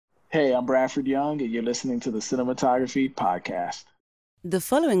Hey, I'm Bradford Young, and you're listening to the Cinematography Podcast. The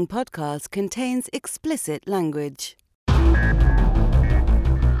following podcast contains explicit language.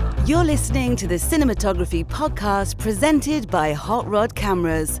 You're listening to the Cinematography Podcast presented by Hot Rod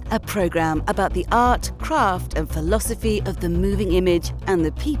Cameras, a program about the art, craft, and philosophy of the moving image and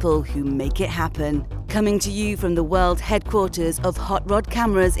the people who make it happen. Coming to you from the world headquarters of Hot Rod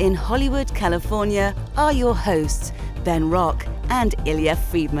Cameras in Hollywood, California, are your hosts, Ben Rock and Ilya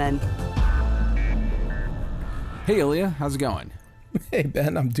Friedman. Hey Ilya, how's it going? Hey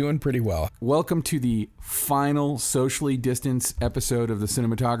Ben, I'm doing pretty well. Welcome to the final socially distanced episode of the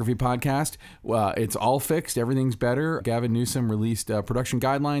Cinematography Podcast. It's all fixed. Everything's better. Gavin Newsom released production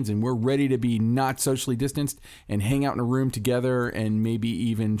guidelines, and we're ready to be not socially distanced and hang out in a room together and maybe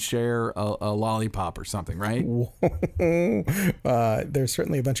even share a lollipop or something, right? There's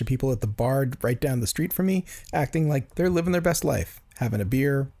certainly a bunch of people at the bar right down the street from me acting like they're living their best life, having a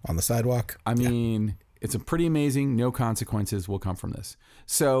beer on the sidewalk. I mean... It's a pretty amazing, no consequences will come from this.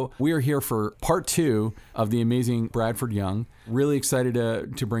 So we are here for part 2 of the amazing Bradford Young. Really excited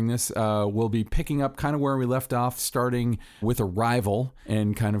to bring this. We'll be picking up kind of where we left off, starting with Arrival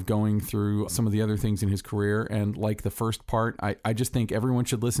and kind of going through some of the other things in his career. And like the first part, I just think everyone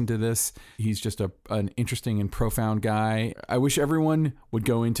should listen to this. He's just an interesting and profound guy. I wish everyone would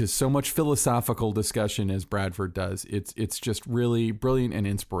go into so much philosophical discussion as Bradford does. It's just really brilliant and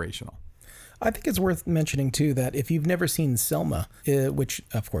inspirational. I think it's worth mentioning, too, that if you've never seen Selma, which,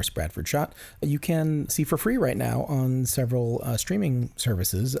 of course, Bradford shot, you can see for free right now on several streaming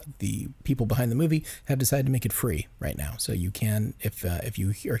services. The people behind the movie have decided to make it free right now. So you can, if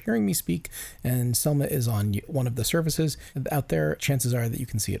you are hearing me speak and Selma is on one of the services out there, chances are that you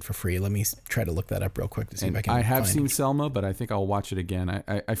can see it for free. Let me try to look that up real quick to see if I can I have find seen Selma, but I think I'll watch it again.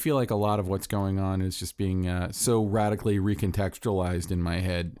 I feel like a lot of what's going on is just being so radically recontextualized in my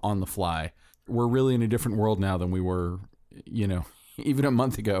head on the fly. We're really in a different world now than we were, even a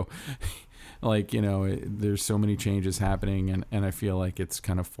month ago. There's so many changes happening, and I feel like it's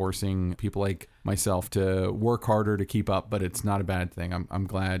kind of forcing people like myself to work harder to keep up, but it's not a bad thing. I'm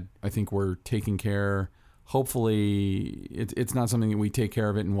glad. I think we're taking care. Hopefully, it's not something that we take care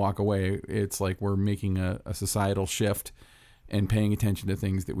of it and walk away. It's like we're making a societal shift and paying attention to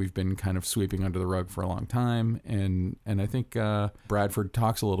things that we've been kind of sweeping under the rug for a long time. And I think Bradford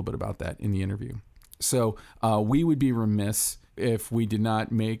talks a little bit about that in the interview. So we would be remiss if we did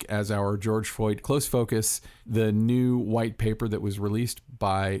not make as our George Floyd close focus the new white paper that was released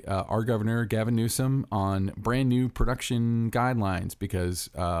by our governor, Gavin Newsom, on brand new production guidelines, because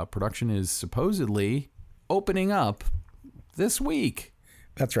production is supposedly opening up this week.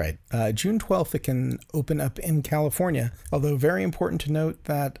 That's right. June 12th, it can open up in California, although very important to note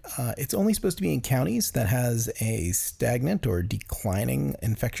that it's only supposed to be in counties that has a stagnant or declining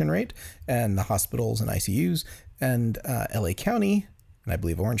infection rate, and the hospitals and ICUs, and LA County, and I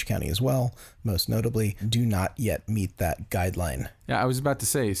believe Orange County as well, most notably, do not yet meet that guideline. Yeah, I was about to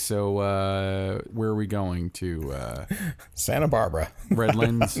say, so where are we going to? Santa Barbara.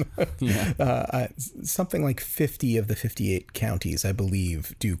 Redlands? Yeah. Something like 50 of the 58 counties, I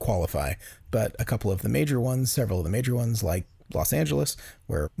believe, do qualify, but a couple of the major ones, several of the major ones, like Los Angeles,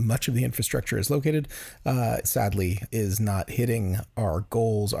 where much of the infrastructure is located, sadly is not hitting our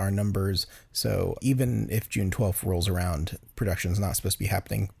goals, our numbers. So even if June 12th rolls around, production is not supposed to be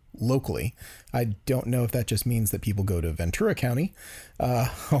happening locally. I don't know if that just means that people go to Ventura County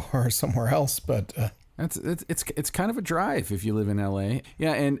or somewhere else, but... It's kind of a drive if you live in LA.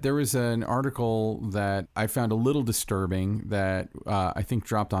 Yeah, and there was an article that I found a little disturbing that I think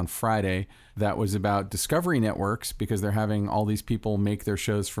dropped on Friday that was about Discovery Networks, because they're having all these people make their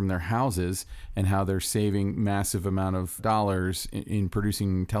shows from their houses and how they're saving massive amount of dollars in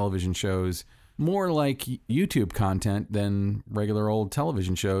producing television shows, more like YouTube content than regular old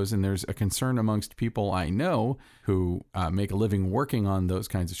television shows. And there's a concern amongst people I know who make a living working on those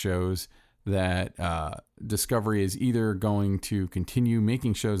kinds of shows that Discovery is either going to continue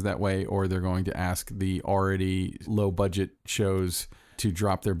making shows that way, or they're going to ask the already low budget shows to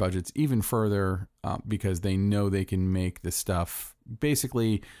drop their budgets even further because they know they can make the stuff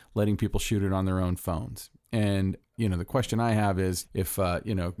basically letting people shoot it on their own phones. And, the question I have is if,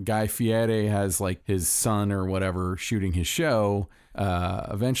 Guy Fieri has like his son or whatever shooting his show,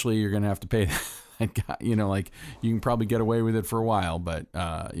 eventually you're going to have to pay you can probably get away with it for a while, but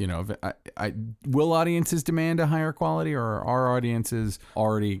will audiences demand a higher quality, or are our audiences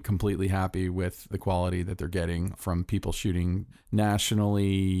already completely happy with the quality that they're getting from people shooting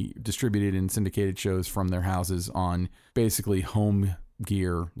nationally distributed and syndicated shows from their houses on basically home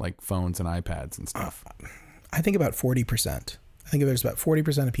gear like phones and iPads and stuff? I think about 40%. think there's about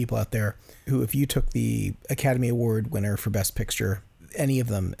 40% of people out there who, if you took the Academy Award winner for Best Picture, any of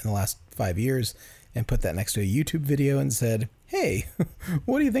them in the last 5 years, and put that next to a YouTube video and said, hey,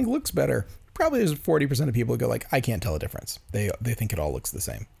 what do you think looks better? Probably there's 40% of people who go like, I can't tell a difference. They think it all looks the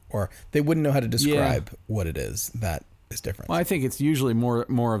same. Or they wouldn't know how to describe what it is that is different. Well, I think it's usually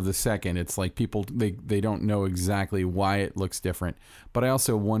more of the second. It's like people, they don't know exactly why it looks different. But I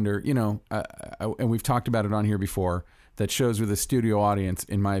also wonder, and we've talked about it on here before, that shows with a studio audience,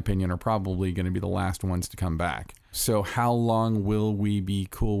 in my opinion, are probably going to be the last ones to come back. So how long will we be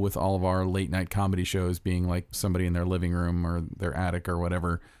cool with all of our late night comedy shows being like somebody in their living room or their attic or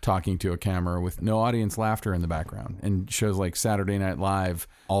whatever, talking to a camera with no audience laughter in the background, and shows like Saturday Night Live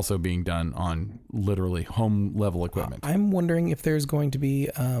also being done on literally home level equipment? I'm wondering if there's going to be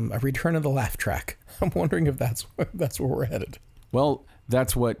a return of the laugh track. I'm wondering if that's where we're headed. Well,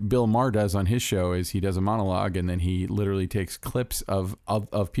 that's what Bill Maher does on his show, is he does a monologue and then he literally takes clips of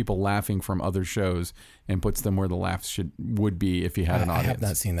people laughing from other shows and puts them where the laughs would be if he had an audience. I have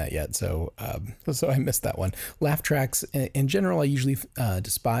not seen that yet, so I missed that one. Laugh tracks, in general, I usually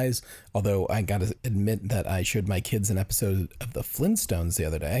despise, although I got to admit that I showed my kids an episode of the Flintstones the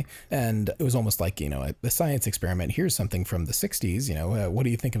other day, and it was almost like, a science experiment. Here's something from the 60s, what do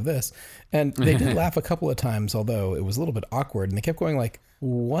you think of this? And they did laugh a couple of times, although it was a little bit awkward, and they kept going like,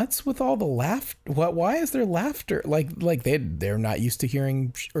 what's with all the laugh? Why is there laughter? Like they're not used to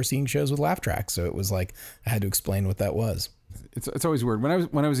hearing or seeing shows with laugh tracks, so it was like I had to explain what that was. It's always weird.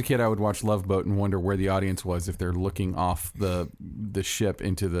 When I was a kid, I would watch Love Boat and wonder where the audience was if they're looking off the ship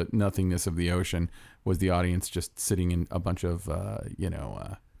into the nothingness of the ocean. Was the audience just sitting in a bunch of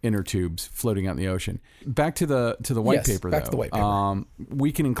inner tubes floating out in the ocean? Back to the white paper, though. Back to the white paper.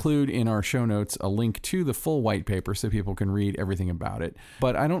 We can include in our show notes a link to the full white paper so people can read everything about it.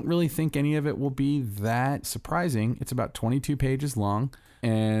 But I don't really think any of it will be that surprising. It's about 22 pages long,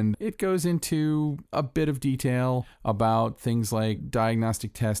 and it goes into a bit of detail about things like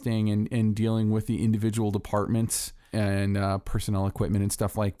diagnostic testing and dealing with the individual departments and personnel equipment and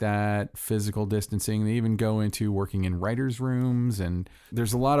stuff like that, physical distancing. They even go into working in writers' rooms, and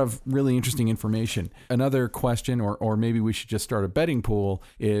there's a lot of really interesting information. Another question, or maybe we should just start a betting pool,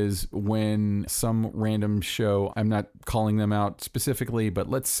 is when some random show, I'm not calling them out specifically, but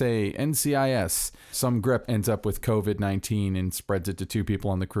let's say NCIS, some grip ends up with COVID-19 and spreads it to 2 people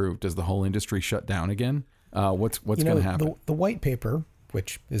on the crew. Does the whole industry shut down again? What's going to happen? The white paper,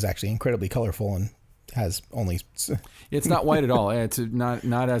 which is actually incredibly colorful and has only it's not white at all. It's not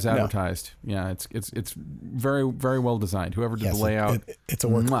as advertised. No. Yeah, it's very, very well designed. Whoever did the layout, it's a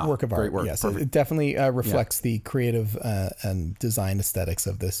work of art. Great work. Yes, it definitely reflects the creative and design aesthetics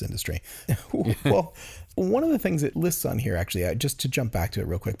of this industry. Well, one of the things it lists on here, actually, just to jump back to it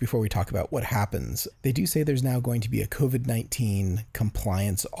real quick before we talk about what happens, they do say there's now going to be a COVID-19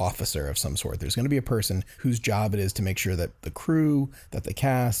 compliance officer of some sort. There's going to be a person whose job it is to make sure that the crew, that the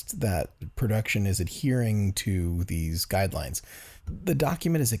cast, that production is adhering to these guidelines. The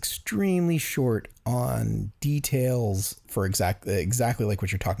document is extremely short on details for exactly like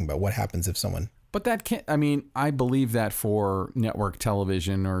what you're talking about. What happens if someone... But that can't, I believe that for network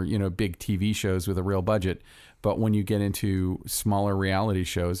television or, big TV shows with a real budget. But when you get into smaller reality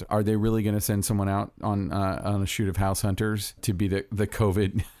shows, are they really going to send someone out on a shoot of House Hunters to be the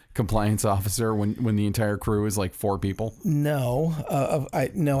COVID compliance officer when the entire crew is like 4 people? No, I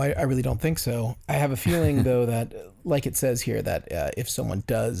really don't think so. I have a feeling though that, like it says here, that if someone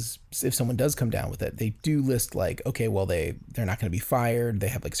does come down with it, they do list like, okay, well they're not going to be fired. They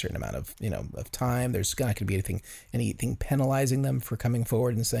have like a certain amount of of time. There's not going to be anything penalizing them for coming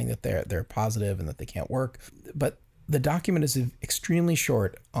forward and saying that they're positive and that they can't work. But the document is extremely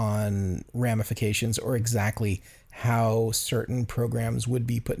short on ramifications or exactly how certain programs would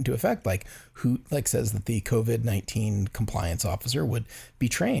be put into effect, like who says that the COVID-19 compliance officer would be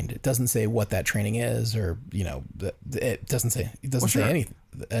trained. It doesn't say what that training is, or it doesn't say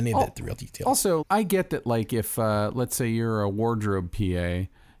any of the real details. Also, I get that, like if let's say you're a wardrobe PA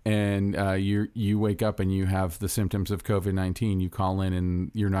and you wake up and you have the symptoms of COVID-19, you call in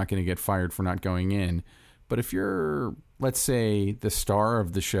and you're not going to get fired for not going in. But if you're, let's say, the star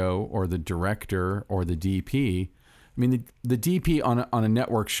of the show or the director or the DP, the DP on a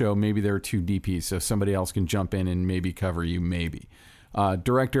network show, maybe there are 2 DPs, so somebody else can jump in and maybe cover you, maybe.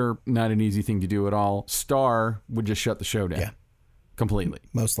 Director, not an easy thing to do at all. Star would just shut the show down. Yeah. Completely.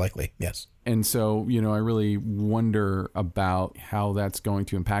 Most likely, yes. And so, I really wonder about how that's going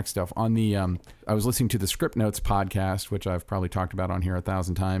to impact stuff. On the, I was listening to the Script Notes podcast, which I've probably talked about on here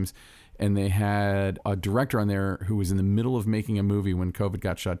 1,000 times. and they had a director on there who was in the middle of making a movie when COVID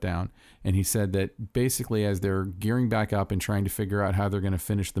got shut down. And he said that basically as they're gearing back up and trying to figure out how they're going to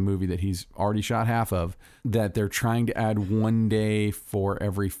finish the movie that he's already shot half of, that they're trying to add 1 day for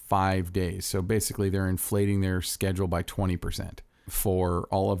every 5 days. So basically they're inflating their schedule by 20% for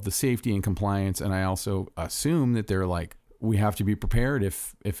all of the safety and compliance. And I also assume that they're like, we have to be prepared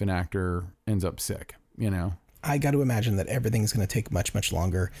if an actor ends up sick, you know? I got to imagine that everything's going to take much, much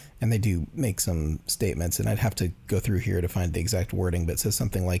longer. And they do make some statements, and I'd have to go through here to find the exact wording, but it says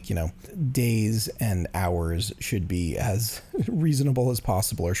something like, days and hours should be as reasonable as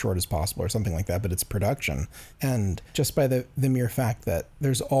possible or short as possible or something like that. But it's production. And just by the mere fact that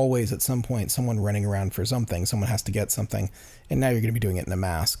there's always at some point someone running around for something, someone has to get something. And now you're going to be doing it in a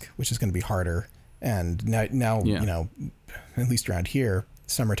mask, which is going to be harder. And now Yeah. At least around here,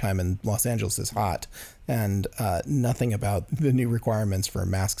 summertime in Los Angeles is hot, and nothing about the new requirements for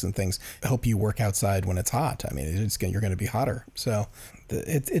masks and things help you work outside when it's hot. I mean, you're going to be hotter. So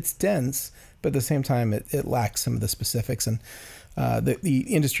it's dense, but at the same time, it lacks some of the specifics. And the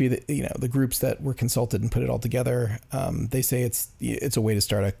industry that, the groups that were consulted and put it all together, they say it's a way to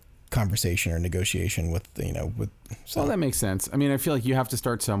start a conversation or negotiation with. Well, that makes sense. I mean, I feel like you have to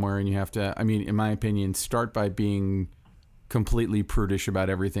start somewhere, and you have to, I mean, in my opinion, start by being completely prudish about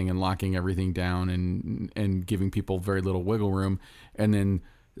everything and locking everything down and giving people very little wiggle room, and then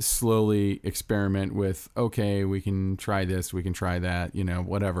slowly experiment with, okay, we can try this, we can try that,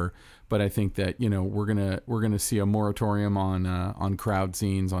 whatever. But I think that, we're gonna see a moratorium on crowd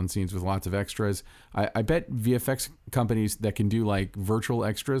scenes, on scenes with lots of extras. I bet VFX companies that can do like virtual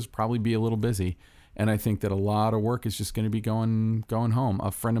extras probably be a little busy. And I think that a lot of work is just going to be going home.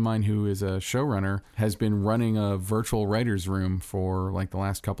 A friend of mine who is a showrunner has been running a virtual writer's room for like the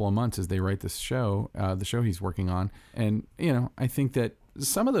last couple of months as they write this show, the show he's working on. And, I think that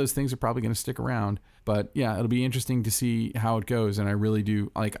some of those things are probably going to stick around. But yeah, it'll be interesting to see how it goes. And I really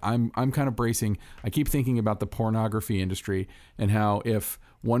do, like, I'm kind of bracing. I keep thinking about the pornography industry and how if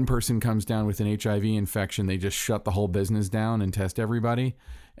one person comes down with an HIV infection, they just shut the whole business down and test everybody.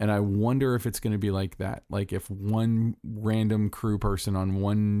 And I wonder if it's going to be like that. Like if one random crew person on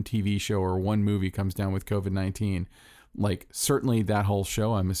one TV show or one movie comes down with COVID-19, like certainly that whole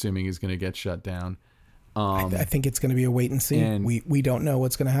show, I'm assuming, is going to get shut down. I think it's going to be a wait and see. And we don't know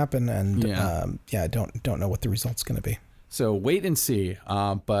what's going to happen. And don't know what the result's going to be. So wait and see.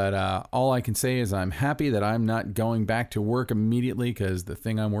 But all I can say is I'm happy that I'm not going back to work immediately, because the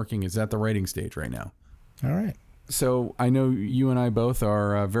thing I'm working is at the writing stage right now. All right. So I know you and I both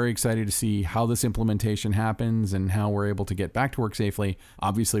are very excited to see how this implementation happens and how we're able to get back to work safely.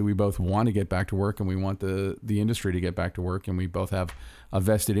 Obviously, we both want to get back to work, and we want the industry to get back to work, and we both have a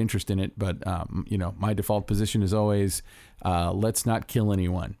vested interest in it. But, my default position is always, let's not kill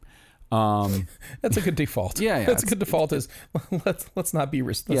anyone. That's a good default. Yeah. That's a good default is let's not be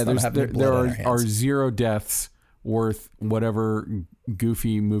there are 0 deaths worth whatever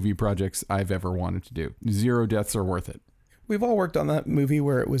goofy movie projects I've ever wanted to do. 0 deaths are worth it. We've all worked on that movie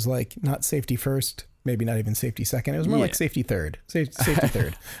where it was like not safety first, maybe not even safety second. It was more like safety third. Safety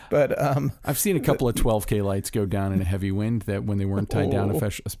third. But I've seen a couple of 12K lights go down in a heavy wind that when they weren't tied down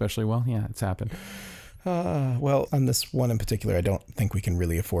especially well. Yeah, it's happened. Well, on this one in particular, I don't think we can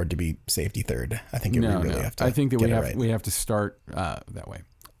really afford to be safety third. I think have to. I think that we have to start that way.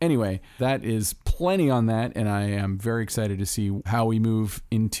 Anyway, that is plenty on that, and I am very excited to see how we move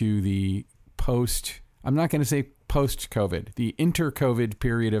into the I'm not going to say post-COVID, the inter-COVID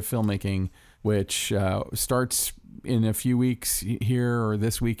period of filmmaking, which starts in a few weeks here or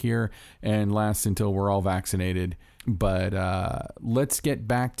this week here and lasts until we're all vaccinated. But let's get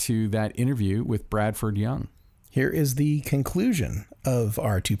back to that interview with Bradford Young. Here is the conclusion of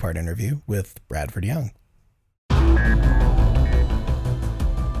our 2-part interview with Bradford Young.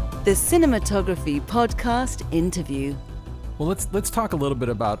 The Cinematography Podcast Interview. Well, let's talk a little bit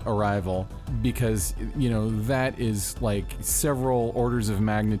about Arrival, because that is like several orders of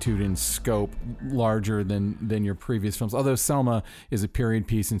magnitude in scope larger than your previous films. Although Selma is a period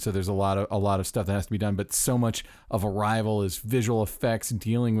piece, and so there's a lot of stuff that has to be done. But so much of Arrival is visual effects,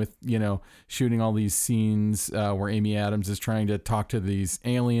 dealing with shooting all these scenes where Amy Adams is trying to talk to these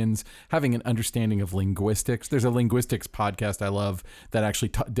aliens, having an understanding of linguistics. There's a linguistics podcast I love that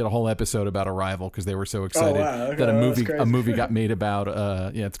actually did a whole episode about Arrival because they were so excited that a movie got made about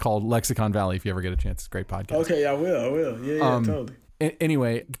it's called Lexicon Valley. If you ever get a chance, it's a great podcast. Okay, I will. Yeah, totally.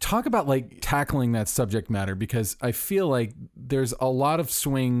 Anyway, talk about like tackling that subject matter, because I feel like there's a lot of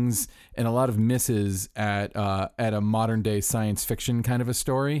swings and a lot of misses at a modern day science fiction kind of a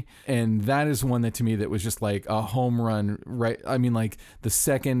story, and that is one that to me that was just like a home run. Right? I mean, like the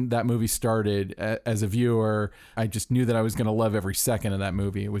second that movie started, as a viewer, I just knew that I was going to love every second of that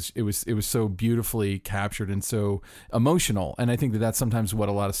movie. It was so beautifully captured and so emotional, and I think that that's sometimes what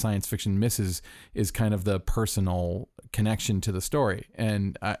a lot of science fiction misses, is kind of the personal connection to the story.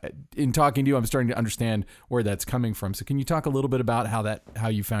 And in talking to you, I'm starting to understand where that's coming from. So can you talk a little bit about how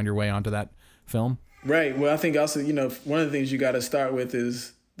you found your way onto that film? Right. Well, I think also, one of the things you got to start with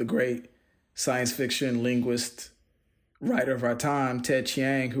is the great science fiction linguist, writer of our time, Ted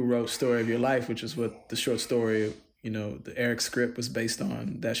Chiang, who wrote Story of Your Life, which is what the short story, the Eric script was based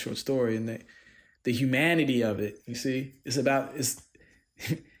on, that short story. And the humanity of it, you see, it's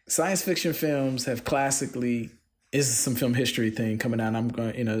science fiction films have classically, this is some film history thing coming out. And I'm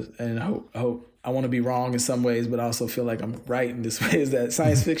going, and I hope I want to be wrong in some ways, but I also feel like I'm right in this way, is that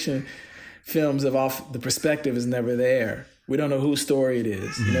science fiction films the perspective is never there. We don't know whose story it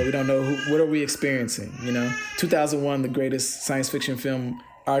is. We don't know what are we experiencing. 2001, the greatest science fiction film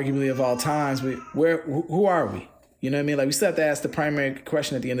arguably of all times. Who are we? You know what I mean? Like, we still have to ask the primary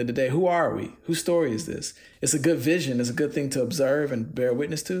question at the end of the day: who are we? Whose story is this? It's a good vision. It's a good thing to observe and bear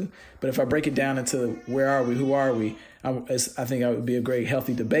witness to. But if I break it down into where are we? Who are we? I think that would be a great,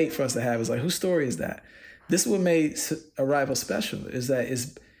 healthy debate for us to have. Is like, whose story is that? This is what made Arrival special. Is that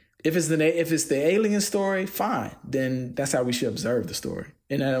if it's the alien story, fine. Then that's how we should observe the story.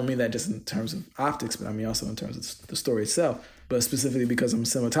 And I don't mean that just in terms of optics, but I mean also in terms of the story itself. But specifically because I'm a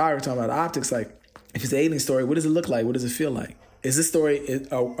cinematographer talking about optics, like, if it's the alien story, what does it look like? What does it feel like? Is this story,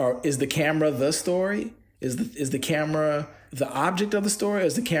 is the camera the story? Is the camera the object of the story, or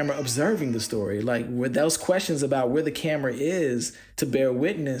is the camera observing the story? Like, where those questions about where the camera is to bear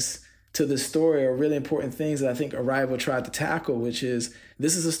witness to the story are really important things that I think Arrival tried to tackle, which is,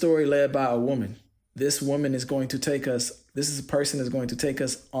 this is a story led by a woman. This woman is going to take us, this is a person is going to take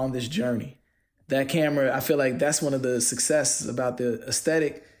us on this journey. That camera, I feel like that's one of the successes about the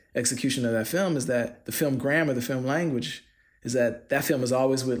aesthetic execution of that film, is that the film grammar, the film language, is that film is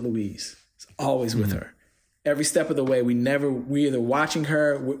always with Louise. It's always with her. Every step of the way, we either watching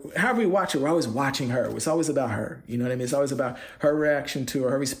her, however we watch her, we're always watching her. It's always about her. You know what I mean? It's always about her reaction to,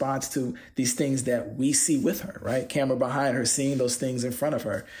 or her response to these things that we see with her, right? Camera behind her, seeing those things in front of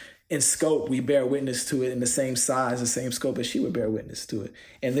her. In scope, we bear witness to it in the same size, the same scope as she would bear witness to it.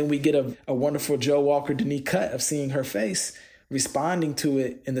 And then we get a wonderful Joe Walker Denis cut of seeing her face responding to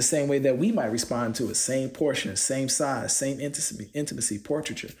it in the same way that we might respond to it. Same portion, same size, same intimacy,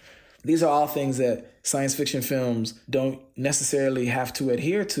 portraiture. These are all things that science fiction films don't necessarily have to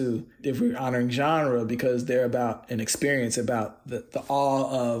adhere to if we're honoring genre, because they're about an experience, about the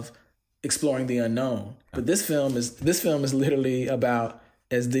awe of exploring the unknown. But this film is literally about,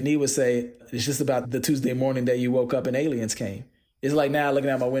 as Denis would say, it's just about the Tuesday morning that you woke up and aliens came. It's like now looking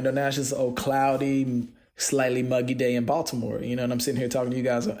out my window now, it's just an old cloudy, slightly muggy day in Baltimore, and I'm sitting here talking to you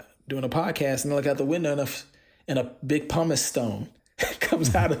guys doing a podcast, and I look out the window and a big pumice stone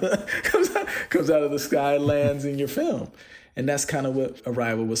comes out of the sky and lands in your film. And that's kind of what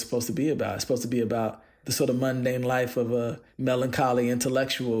Arrival was supposed to be about. It's supposed to be about the sort of mundane life of a melancholy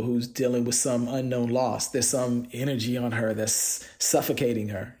intellectual who's dealing with some unknown loss. There's some energy on her that's suffocating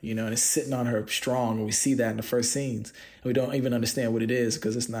her, and it's sitting on her strong. And we see that in the first scenes. And we don't even understand what it is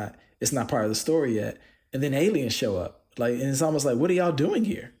because it's not part of the story yet. And then aliens show up. And it's almost like, what are y'all doing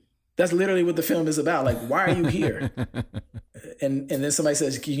here? That's literally what the film is about. Like, why are you here? and then somebody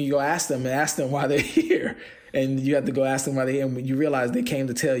says, can you go ask them why they're here? And you have to go ask them why they're here. And when you realize they came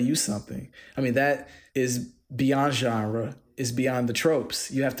to tell you something. I mean, that is beyond genre, is beyond the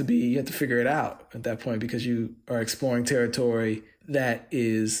tropes. You have to figure it out at that point, because you are exploring territory that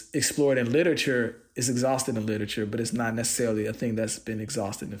is explored in literature, is exhausted in literature, but it's not necessarily a thing that's been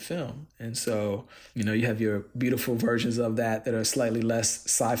exhausted in film. And so, you have your beautiful versions of that are slightly less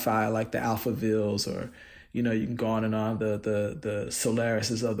sci-fi, like the Alphavilles, or, you can go on and on, the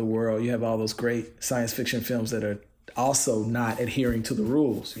Solarises of the world. You have all those great science fiction films that are also not adhering to the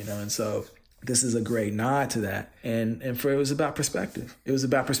rules, and so this is a great nod to that. And it was about perspective. It was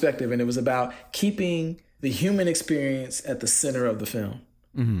about perspective, and it was about keeping the human experience at the center of the film.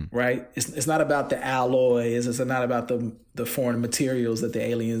 Mm-hmm. Right? It's not about the alloys. It's not about the foreign materials that the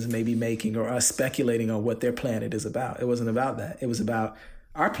aliens may be making, or us speculating on what their planet is about. It wasn't about that. It was about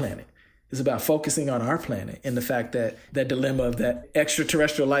our planet. It's about focusing on our planet and the fact that that dilemma of that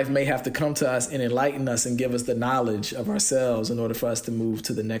extraterrestrial life may have to come to us and enlighten us and give us the knowledge of ourselves in order for us to move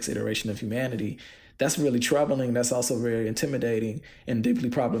to the next iteration of humanity. that's really troubling. That's also very intimidating and deeply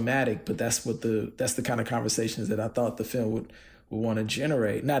problematic. But that's the kind of conversations that I thought the film would want to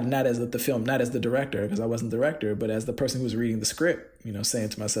generate. Not as the director, because I wasn't the director, but as the person who was reading the script, saying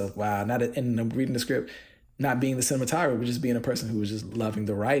to myself, wow, and reading the script, not being the cinematographer, but just being a person who was just loving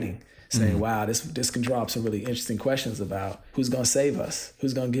the writing, saying, wow, this can draw up some really interesting questions about who's going to save us,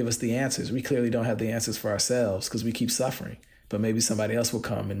 who's going to give us the answers. We clearly don't have the answers for ourselves because we keep suffering, but maybe somebody else will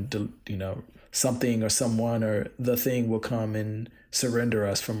come and, something or someone or the thing will come and surrender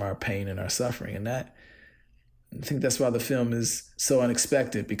us from our pain and our suffering. And that, I think that's why the film is so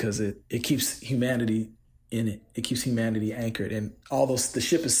unexpected, because it keeps humanity in it. It keeps humanity anchored, and the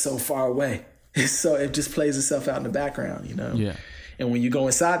ship is so far away. It just plays itself out in the background, Yeah. And when you go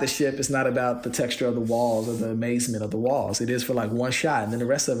inside the ship, it's not about the texture of the walls or the amazement of the walls. It is for like one shot, and then the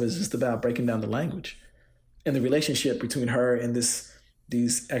rest of it is just about breaking down the language and the relationship between her and these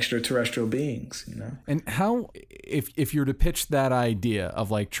extraterrestrial beings, And how, if you're to pitch that idea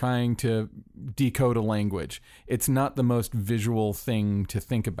of like trying to decode a language, it's not the most visual thing to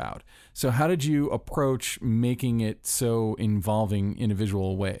think about. So how did you approach making it so involving in a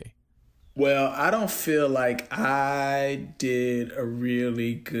visual way? Well, I don't feel like I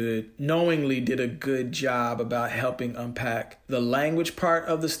knowingly did a good job about helping unpack the language part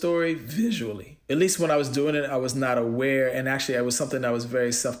of the story visually. At least when I was doing it, I was not aware. And actually, it was something I was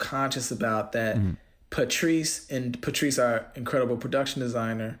very self-conscious about, that Patrice, our incredible production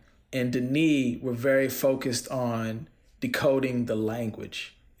designer, and Denis were very focused on decoding the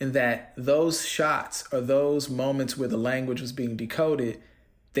language. And that those shots or those moments where the language was being decoded,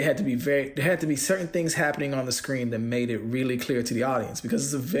 there had to be certain things happening on the screen that made it really clear to the audience, because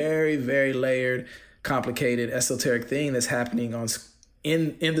it's a very, very layered, complicated, esoteric thing that's happening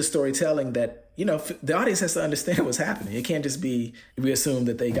in the storytelling that, the audience has to understand what's happening. It can't just be, we assume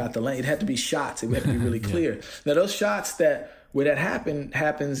that they got the language. It had to be shots. It had to be really clear. Now, those shots where that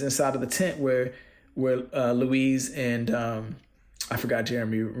happens inside of the tent where Louise and I forgot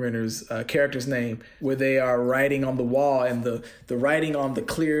Jeremy Renner's character's name, where they are writing on the wall, and the writing on the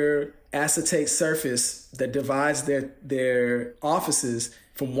clear acetate surface that divides their offices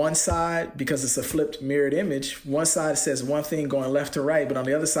from one side, because it's a flipped mirrored image. One side says one thing going left to right, but on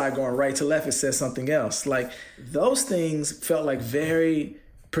the other side going right to left, it says something else. Like, those things felt like very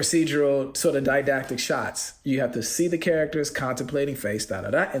procedural, sort of didactic shots. You have to see the characters contemplating face,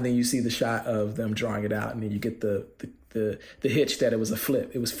 and then you see the shot of them drawing it out, and then you get the hitch that it was a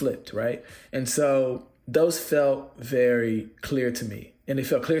flip. It was flipped, right? And so those felt very clear to me. And they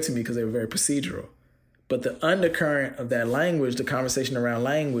felt clear to me because they were very procedural. But the undercurrent of that language, the conversation around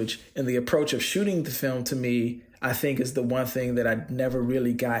language, and the approach of shooting the film, to me, I think is the one thing that I never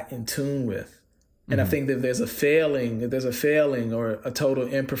really got in tune with. And I think that if there's a failing or a total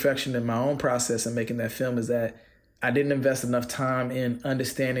imperfection in my own process in making that film, is that I didn't invest enough time in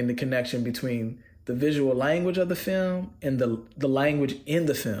understanding the connection between the visual language of the film and the language in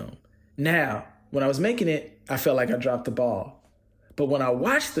the film. Now, when I was making it, I felt like I dropped the ball. But when I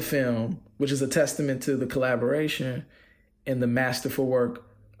watched the film, which is a testament to the collaboration and the masterful work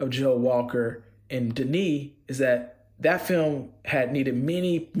of Joe Walker and Denis, is that film had needed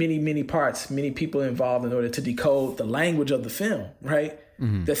many, many, many parts, many people involved in order to decode the language of the film, right?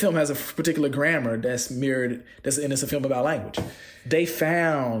 Mm-hmm. The film has a particular grammar that's mirrored, and it's a film about language.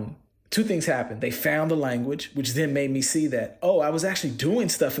 Two things happened. They found the language, which then made me see that, I was actually doing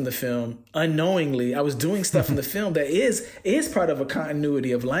stuff in the film unknowingly. I was doing stuff in the film that is part of a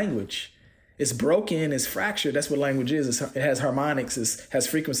continuity of language. It's broken, it's fractured. That's what language is. It has harmonics, it has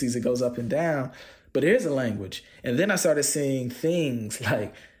frequencies, it goes up and down. But here's a language. And then I started seeing things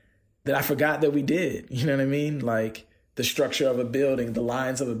like that I forgot that we did. You know what I mean? Like the structure of a building, the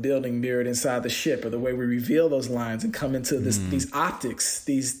lines of a building mirrored inside the ship, or the way we reveal those lines and come into these optics,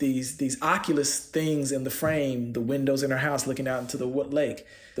 these oculus things in the frame, the windows in her house looking out into the lake,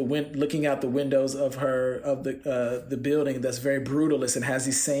 looking out the windows of the building that's very brutalist and has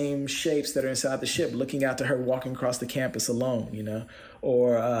these same shapes that are inside the ship, looking out to her walking across the campus alone,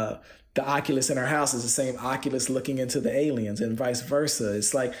 or the oculus in our house is the same oculus looking into the aliens, and vice versa.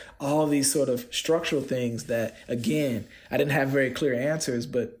 It's like all these sort of structural things that, again, I didn't have very clear answers,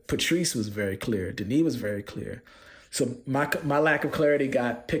 but Patrice was very clear. Denis was very clear. So my lack of clarity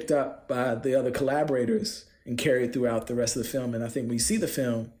got picked up by the other collaborators and carried throughout the rest of the film. And I think when you see the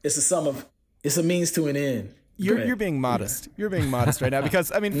film, it's a means to an end. You're being modest. You're being modest right now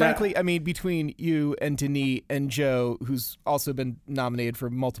because, I mean, frankly, I mean, between you and Denis and Joe, who's also been nominated for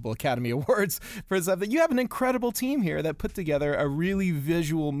multiple Academy Awards for stuff, you have an incredible team here that put together a really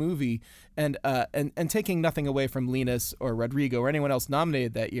visual movie. And taking nothing away from Linus or Rodrigo or anyone else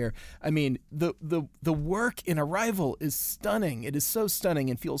nominated that year, I mean, the work in Arrival is stunning. It is so stunning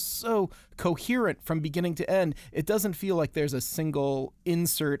and feels so coherent from beginning to end. It doesn't feel like there's a single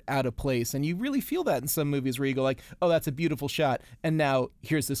insert out of place. And you really feel that in some movies where you go like, oh, that's a beautiful shot. And now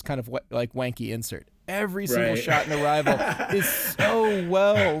here's this kind of like wanky insert. Every single shot in Arrival is so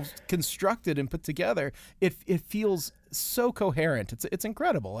well constructed and put together. It feels so coherent. It's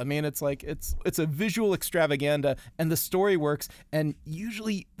incredible. I mean, it's like it's a visual extravaganza, and the story works. And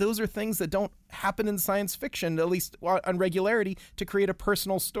usually those are things that don't happen in science fiction, at least on regularity, to create a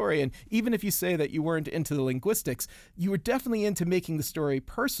personal story. And even if you say that you weren't into the linguistics, you were definitely into making the story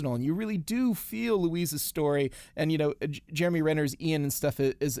personal, and you really do feel Louise's story. And Jeremy Renner's Ian and stuff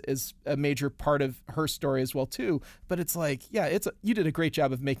is a major part of her story as well too. But it's like, yeah, you did a great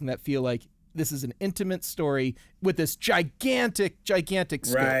job of making that feel like this is an intimate story with this gigantic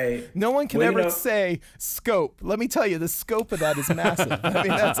scope. Right. No one can ever say scope. Let me tell you, the scope of that is massive. I mean,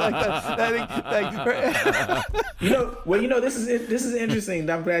 that's like this is interesting.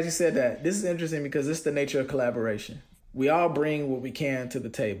 I'm glad you said that. This is interesting because it's the nature of collaboration. We all bring what we can to the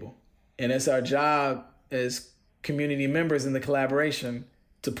table, and it's our job as community members in the collaboration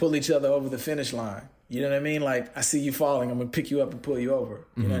to pull each other over the finish line. You know what I mean? Like, I see you falling, I'm gonna pick you up and pull you over.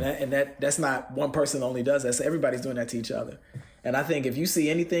 You know, that's not one person only does that. So everybody's doing that to each other. And I think if you see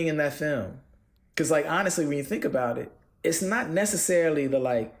anything in that film, because like honestly, when you think about it, it's not necessarily the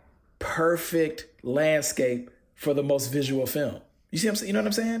like perfect landscape for the most visual film. You see what I'm saying? You know what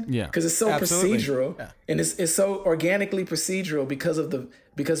I'm saying? Yeah. Because it's so Absolutely. procedural, and it's so organically procedural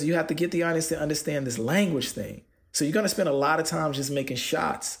because you have to get the audience to understand this language thing. So you're gonna spend a lot of time just making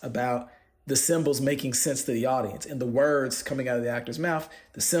shots about the symbols making sense to the audience and the words coming out of the actor's mouth,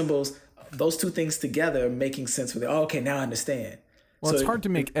 the symbols, those two things together making sense for okay, now I understand. Well, so it's hard to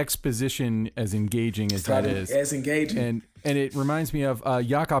make exposition as engaging as that is. As engaging. And it reminds me of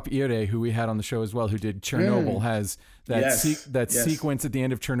Jakob Ihre, who we had on the show as well, who did Chernobyl, has that sequence at the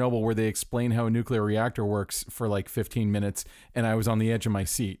end of Chernobyl where they explain how a nuclear reactor works for like 15 minutes, and I was on the edge of my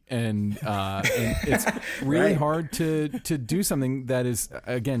seat. And it's really hard to do something that is,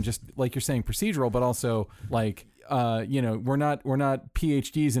 again, just like you're saying, procedural, but also like, we're not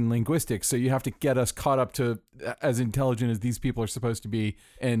PhDs in linguistics, so you have to get us caught up to as intelligent as these people are supposed to be,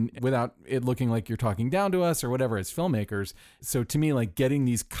 and without it looking like you're talking down to us or whatever as filmmakers. So to me, like getting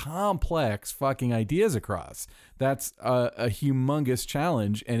these complex fucking ideas across, that's a humongous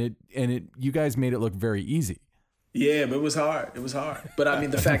challenge, and you guys made it look very easy. Yeah, but it was hard. But I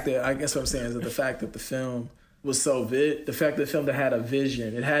mean, the fact that I guess what I'm saying is that the fact that the film was so the fact that the film that had a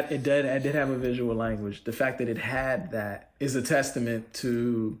vision, it did have a visual language. The fact that it had that is a testament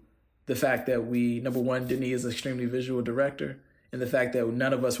to the fact that number one, Denis is an extremely visual director, and the fact that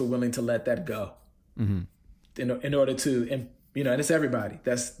none of us were willing to let that go. Mm-hmm. In order to, and it's everybody.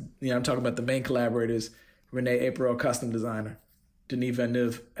 That's, I'm talking about the main collaborators, Renee April, costume designer, Denis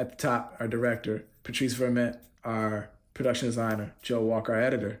Villeneuve at the top, our director, Patrice Vermette, our production designer, Joe Walker, our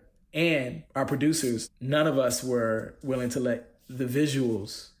editor, and our producers. None of us were willing to let the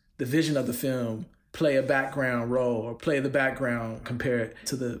visuals, the vision of the film, play a background role or play the background compared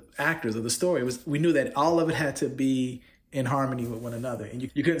to the actors of the story. We knew that all of it had to be in harmony with one another. And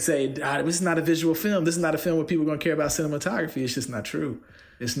you couldn't say, this is not a visual film. This is not a film where people are going to care about cinematography. It's just not true.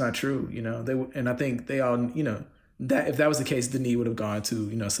 It's not true, and I think they all, that if that was the case, Denis would have gone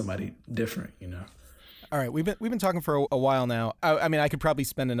to, somebody different, All right, we've been talking for a while now. I mean, I could probably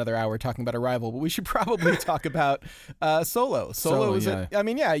spend another hour talking about Arrival, but we should probably talk about Solo. Solo is,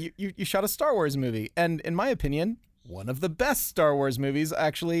 you shot a Star Wars movie, and in my opinion, one of the best Star Wars movies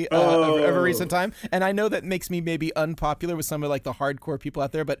actually of recent time. And I know that makes me maybe unpopular with some of like the hardcore people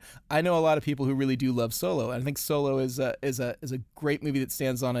out there, but I know a lot of people who really do love Solo. And I think Solo is a great movie that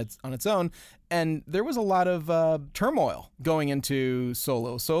stands on its own. And there was a lot of turmoil going into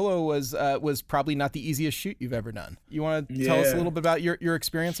Solo. Solo was probably not the easiest shoot you've ever done. You want to tell us a little bit about your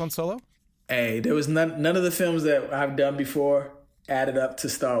experience on Solo? Hey, there was none of the films that I've done before added up to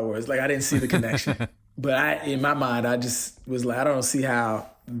Star Wars. Like, I didn't see the connection. But in my mind, I just was like, I don't see how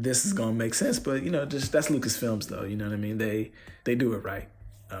this is going to make sense. But, just that's Lucasfilms, though. You know what I mean? They do it right.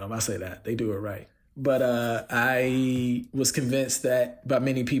 I say that. They do it right. But I was convinced that by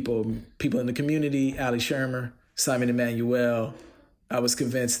many people in the community, Ali Shermer, Simon Emmanuel, I was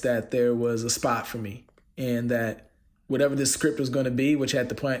convinced that there was a spot for me, and that whatever this script was going to be, which at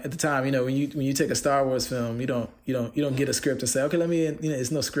the time, when you take a Star Wars film, you don't get a script and say, okay,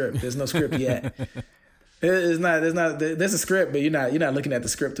 it's no script. There's no script yet. There's a script, but you're not looking at the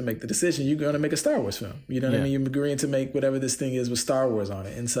script to make the decision. You're going to make a Star Wars film. You know what I mean? You're agreeing to make whatever this thing is with Star Wars on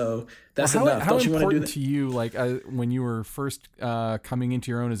it. And so that's enough. How don't you want to do that? To you, like when you were first coming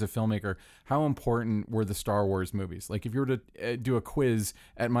into your own as a filmmaker, how important were the Star Wars movies? Like if you were to do a quiz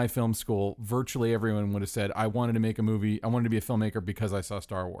at my film school, virtually everyone would have said, I wanted to make a movie. I wanted to be a filmmaker because I saw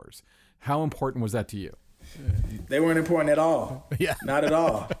Star Wars. How important was that to you? They weren't important at all. Yeah. Not at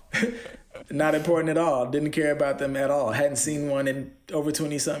all. Not important at all. Didn't care about them at all. Hadn't seen one in over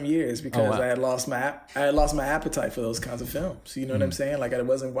 20-something years because I had lost my appetite for those kinds of films. You know what I'm saying? Like I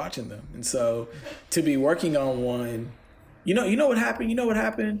wasn't watching them. And so to be working on one, you know what happened? You know what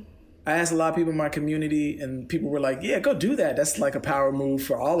happened? I asked a lot of people in my community and people were like, yeah, go do that. That's like a power move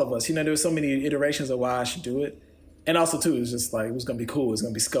for all of us. There were so many iterations of why I should do it. And also too, it was just like, it was going to be cool. It was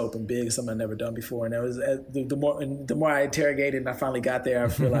going to be scope and big, something I'd never done before. And it was the more I interrogated and I finally got there, I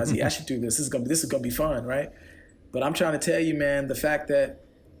realized, yeah, I should do this. This is going to be fun, right? But I'm trying to tell you, man, the fact that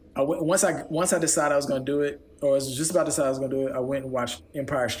once I decided I was going to do it, or I was just about to decide I was going to do it, I went and watched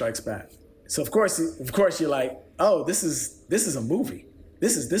Empire Strikes Back. So of course you're like, oh, this is a movie.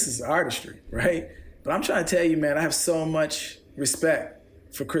 This is artistry, right? But I'm trying to tell you, man, I have so much respect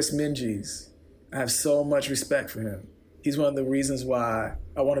for Chris Minges. I have so much respect for him. He's one of the reasons why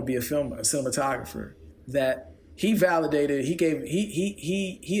I want to be a cinematographer. That he validated,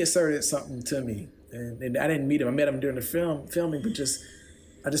 he asserted something to me, and I didn't meet him. I met him during the filming, but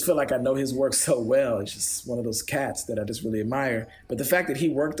I just feel like I know his work so well. It's just one of those cats that I just really admire. But the fact that he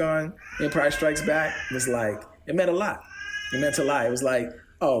worked on Empire Strikes Back was like, it meant a lot. It meant a lot. It was like,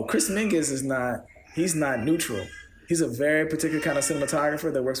 oh, Chris Minges he's not neutral. He's a very particular kind of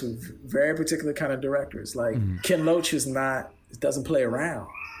cinematographer that works with very particular kind of directors. Like Ken Loach doesn't play around.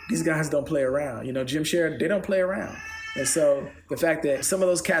 These guys don't play around. Jim Sheridan, they don't play around. And so the fact that some of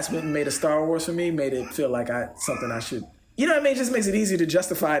those cats went and made a Star Wars for me made it feel like something I should, you know what I mean? It just makes it easier to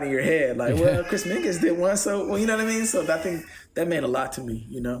justify it in your head. Like, well, Chris Minges did one, so, well, you know what I mean? So I think that meant a lot to me,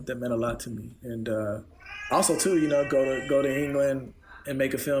 that meant a lot to me. And also too, go to England and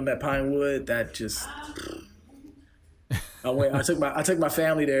make a film at Pinewood, that just... I took my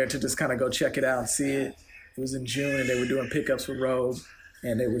family there to just kind of go check it out and see it. It was in June and they were doing pickups for Rogue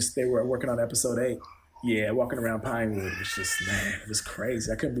and they were working on episode 8. Yeah, walking around Pinewood was just, man, it was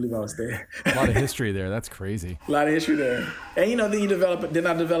crazy. I couldn't believe I was there. A lot of history there. That's crazy. A lot of history there. And then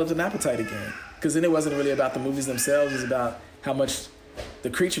I developed an appetite again. Because then it wasn't really about the movies themselves, it was about how much the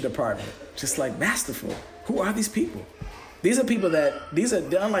creature department, just like masterful. Who are these people? They're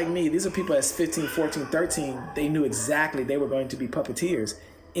unlike me, these are people at 15, 14, 13, they knew exactly they were going to be puppeteers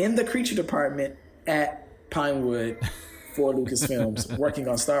in the creature department at Pinewood for Lucasfilms working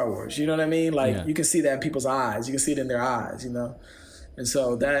on Star Wars. You know what I mean? Like, You can see that in people's eyes. You can see it in their eyes, And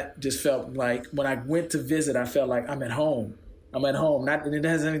so that just felt like, when I went to visit, I felt like I'm at home. Not that it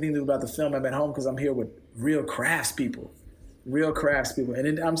has anything to do about the film. I'm at home because I'm here with real craftspeople.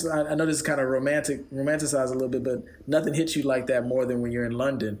 And I know this is kind of romanticized a little bit, but nothing hits you like that more than when you're in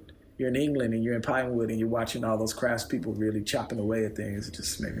London, you're in England, and you're in Pinewood, and you're watching all those craftspeople really chopping away at things. It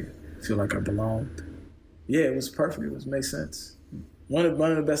just made me feel like I belonged. Yeah, it was perfect. It made sense. One of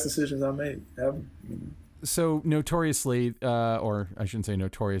the best decisions I made ever. So notoriously, or I shouldn't say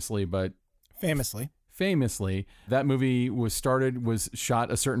notoriously, but famously, that movie was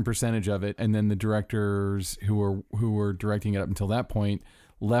shot a certain percentage of it, and then the directors who were directing it up until that point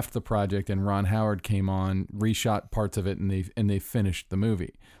left the project, and Ron Howard came on, reshot parts of it, and they finished the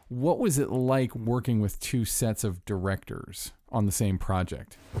movie. What was it like working with two sets of directors on the same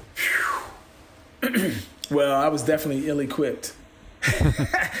project? Well, I was definitely ill-equipped.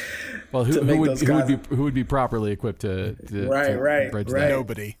 Well, who would be properly equipped to bridge that?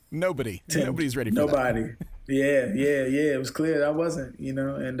 Nobody. Nobody's ready for nobody. that. Yeah. It was clear I wasn't,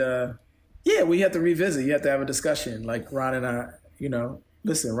 and we have to revisit. You have to have a discussion. Like Ron and I,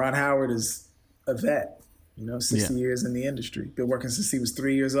 listen, Ron Howard is a vet, 60 years in the industry. Been working since he was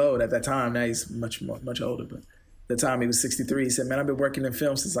 3 years old at that time. Now he's much older, but at the time he was 63. He said, man, I've been working in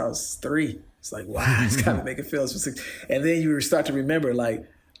film since I was 3. It's like, wow, he's got to make films for 6. And then you start to remember, like,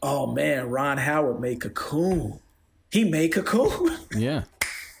 oh man, Ron Howard made Cocoon. He made Cocoon. Yeah.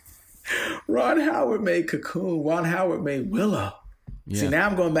 Ron Howard made Cocoon. Ron Howard made Willow. Yeah. See, now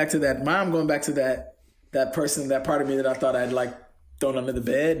I'm going back to that. I'm going back to that person, that part of me that I thought I'd like thrown under the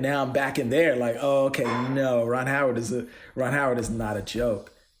bed. Now I'm back in there, like, oh, okay, no, Ron Howard is not a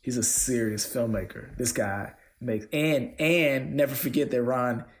joke. He's a serious filmmaker. This guy makes and never forget that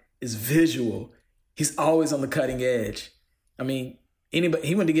Ron is visual. He's always on the cutting edge. I mean, anybody,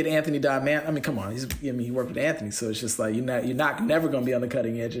 he went to get Anthony Dodd, man. I mean, come on. He worked with Anthony. So it's just like, you're never going to be on the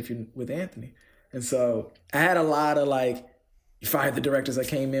cutting edge if you're with Anthony. And so I had a lot of like, you fired the directors I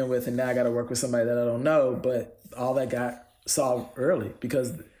came in with, and now I got to work with somebody that I don't know. But all that got solved early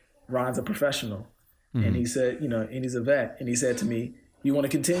because Ron's a professional. Mm-hmm. And he said, and he's a vet. And he said to me, you want to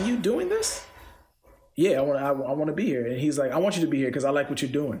continue doing this? Yeah, I want to be here. And he's like, I want you to be here because I like what you're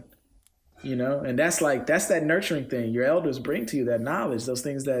doing. And that's that nurturing thing. Your elders bring to you that knowledge, those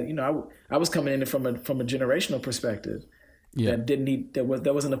things that, I was coming in from a generational perspective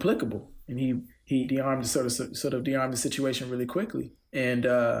that wasn't applicable. And he de-armed sort of de-armed the situation really quickly. And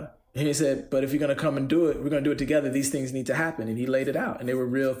he said, but if you're going to come and do it, we're going to do it together. These things need to happen. And he laid it out. And they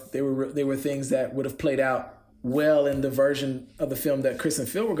were things that would have played out well in the version of the film that Chris and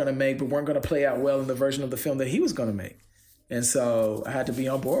Phil were going to make, but weren't going to play out well in the version of the film that he was going to make. And so I had to be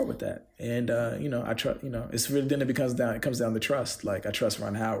on board with that. And, I trust, it's really, then it comes down to trust. Like, I trust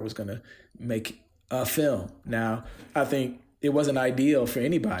Ron Howard was going to make a film. Now, I think it wasn't ideal for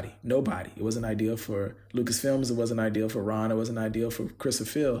anybody, nobody. It wasn't ideal for Lucasfilms. It wasn't ideal for Ron. It wasn't ideal for Chris or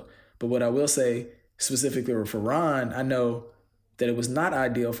Phil. But what I will say specifically for Ron, I know that it was not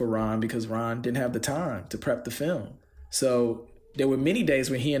ideal for Ron because Ron didn't have the time to prep the film. So there were many days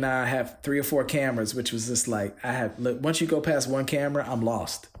when he and I have 3 or 4 cameras, which was just like, once you go past one camera, I'm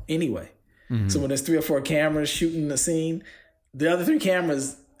lost anyway. Mm-hmm. So when there's 3 or 4 cameras shooting the scene, the other 3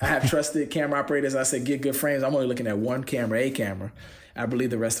 cameras, I have trusted camera operators. I said, get good frames. I'm only looking at one camera, a camera. I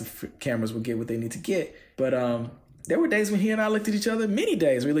believe the rest of cameras will get what they need to get. But there were days when he and I looked at each other, many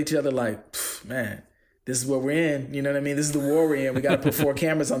days. We looked at each other like, man, this is what we're in. You know what I mean? This is the war we're in. We got to put 4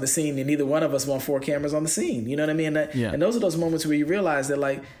 cameras on the scene, and neither one of us want 4 cameras on the scene. You know what I mean? And those are those moments where you realize that,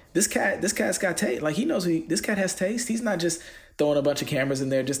 like, this cat's got taste. Like, he knows this cat has taste. He's not just throwing a bunch of cameras in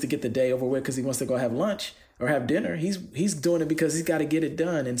there just to get the day over with because he wants to go have lunch or have dinner. He's doing it because he's got to get it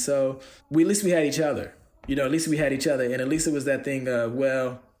done. And so at least we had each other. At least we had each other. And at least it was that thing of,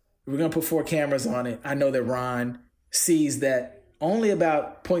 well, we're going to put 4 cameras on it. I know that Ron sees that only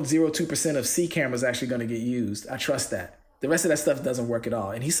about 0.02% of C cameras actually going to get used. I trust that. The rest of that stuff doesn't work at all.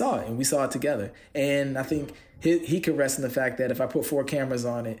 And he saw it, and we saw it together. And I think he could rest in the fact that if I put 4 cameras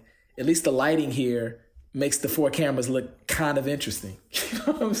on it, at least the lighting here makes the 4 cameras look kind of interesting. You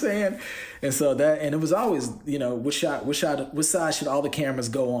know what I'm saying? And so and it was always, which side should all the cameras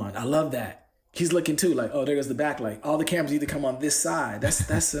go on? I love that. He's looking too, like, oh, there goes the backlight. All the cameras either come on this side.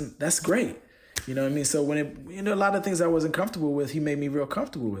 That's great. You know what I mean? So when a lot of things I wasn't comfortable with, he made me real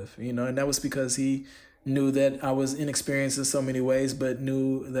comfortable with, and that was because he knew that I was inexperienced in so many ways, but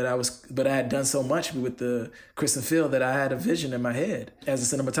knew that I had done so much with the Chris and Phil that I had a vision in my head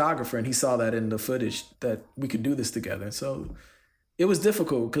as a cinematographer. And he saw that in the footage that we could do this together. And so it was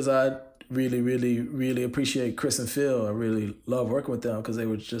difficult because I really, really, really appreciate Chris and Phil. I really love working with them because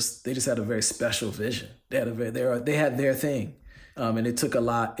they just had a very special vision. They had their thing. And it took a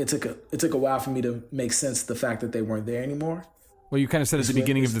lot. It took a while for me to make sense of the fact that they weren't there anymore. Well, you kind of said at the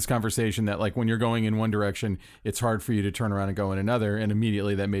beginning of this conversation that, like, when you're going in one direction, it's hard for you to turn around and go in another. And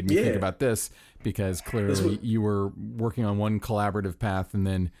immediately that made me think about this because clearly you were working on one collaborative path and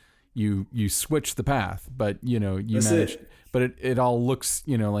then you switched the path, but you managed. But it all looks,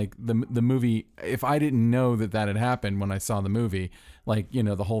 like the movie. If I didn't know that had happened when I saw the movie, like,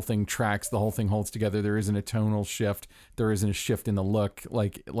 the whole thing tracks, the whole thing holds together. There isn't a tonal shift. There isn't a shift in the look.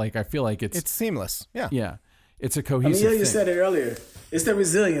 Like I feel like it's seamless. Yeah. Yeah. It's a cohesive thing. You said it earlier. It's the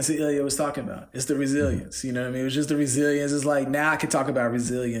resilience that Ilya was talking about. It's the resilience. You know what I mean? It was just the resilience. It's like, now I can talk about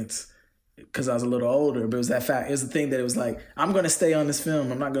resilience because I was a little older, but it was that fact. It was the thing that it was like, I'm going to stay on this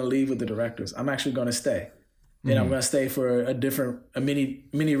film. I'm not going to leave with the directors. I'm actually going to stay. And I'm going to stay for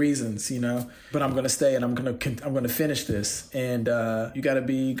many reasons, but I'm going to stay and I'm going to finish this. And you got to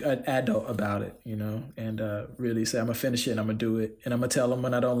be an adult about it, and really say, I'm going to finish it and I'm going to do it. And I'm going to tell them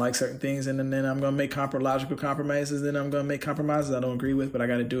when I don't like certain things. And then I'm going to make logical compromises. Then I'm going to make compromises I don't agree with, but I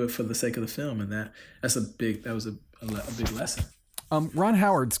got to do it for the sake of the film. And that was a big lesson. Ron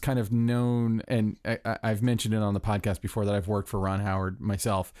Howard's kind of known, and I've mentioned it on the podcast before that I've worked for Ron Howard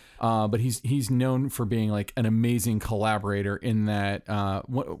myself, but he's known for being like an amazing collaborator in that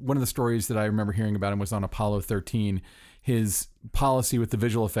one of the stories that I remember hearing about him was on Apollo 13. His policy with the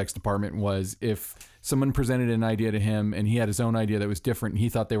visual effects department was if someone presented an idea to him and he had his own idea that was different and he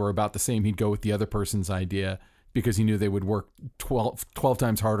thought they were about the same, he'd go with the other person's idea because he knew they would work 12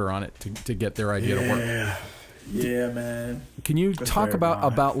 times harder on it to get their idea to work. Yeah, man. Can you talk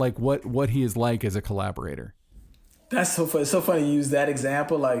about like what he is like as a collaborator? That's so funny. It's so funny you use that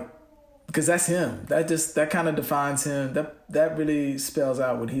example, like, because that's him. That kind of defines him. That really spells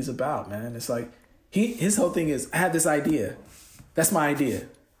out what he's about, man. It's like his whole thing is, I have this idea. That's my idea.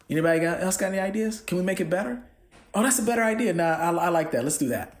 Anybody else got any ideas? Can we make it better? Oh, that's a better idea. Nah, I like that. Let's do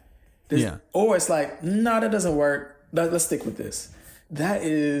that. Or it's like, no, that doesn't work. Let's stick with this.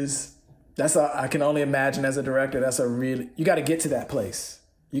 I can only imagine as a director, you got to get to that place.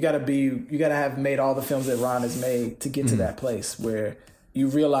 You got to have made all the films that Ron has made to get to that place where you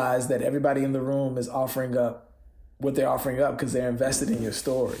realize that everybody in the room is offering up what they're offering up because they're invested in your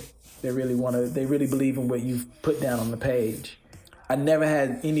story. They really believe in what you've put down on the page. I never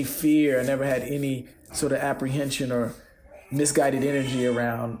had any fear. I never had any sort of apprehension or misguided energy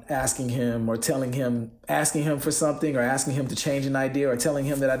around asking him for something or asking him to change an idea or telling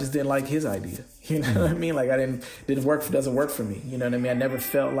him that I just didn't like his idea. You know what I mean? Like doesn't work for me. You know what I mean? I never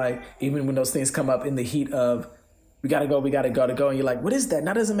felt like, even when those things come up in the heat of, we gotta go, and you're like, what is that?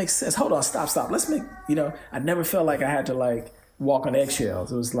 That doesn't make sense. Hold on, stop. Let's make, I never felt like I had to like walk on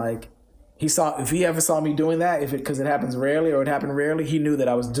eggshells. It was like, if he ever saw me doing that, because it happens rarely or it happened rarely, he knew that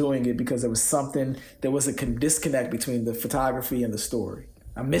I was doing it because there was a disconnect between the photography and the story.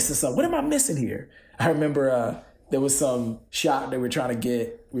 I'm missing something. What am I missing here? I remember there was some shot they were trying to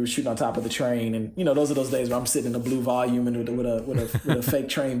get. We were shooting on top of the train, and those are those days where I'm sitting in a blue volume and with a fake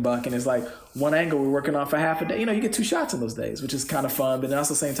train buck, and it's like one angle we're working on for half a day. You get 2 shots in those days, which is kind of fun, but then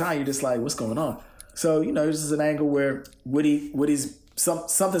also at the same time you're just like, what's going on? So this is an angle where Woody's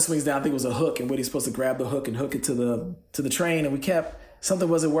something swings down. I think it was a hook, and Woody's supposed to grab the hook and hook it to the train, and something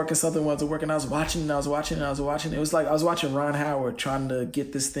wasn't working. I was watching. It was like I was watching Ron Howard trying to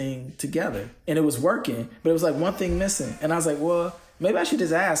get this thing together, and it was working, but it was like one thing missing. And I was like, well, maybe I should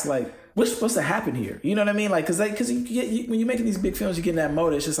just ask, like, what's supposed to happen here? You know what I mean? Like, because when you're making these big films, you get in that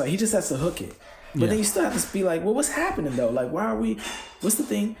mode. It's just like he just has to hook it, but then you still have to be like, well, what's happening though? Like, what's the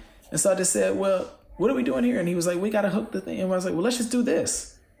thing? And so I just said, well, what are we doing here? And he was like, we got to hook the thing. And I was like, well, let's just do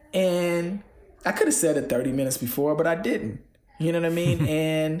this. And I could have said it 30 minutes before, but I didn't. You know what I mean?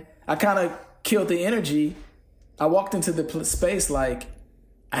 And I kind of killed the energy. I walked into the space like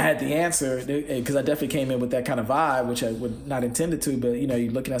I had the answer, because I definitely came in with that kind of vibe, which I would not intended to, but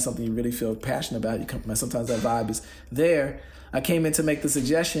you're looking at something you really feel passionate about. Sometimes that vibe is there. I came in to make the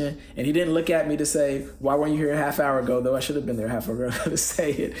suggestion, and he didn't look at me to say, why weren't you here a half hour ago? Though I should have been there a half hour ago to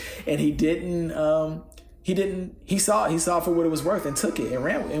say it. And he didn't. He saw it for what it was worth and took it and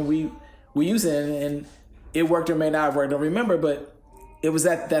ran. And we used it, and it worked or may not have worked. I don't remember, but it was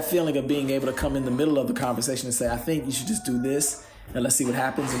that feeling of being able to come in the middle of the conversation and say, I think you should just do this, and let's see what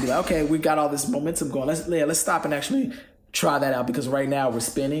happens. And be like, okay, we got all this momentum going. Let's stop and actually try that out, because right now we're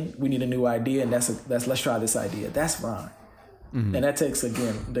spinning. We need a new idea, and let's try this idea. That's Ron. Mm-hmm. And that takes,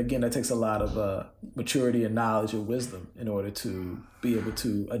 again, that takes a lot of maturity and knowledge and wisdom in order to be able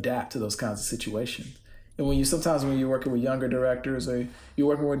to adapt to those kinds of situations. And sometimes when you're working with younger directors, or you're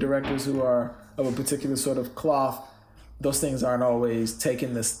working with directors who are of a particular sort of cloth, those things aren't always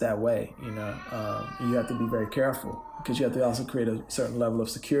taken that way. You have to be very careful, because you have to also create a certain level of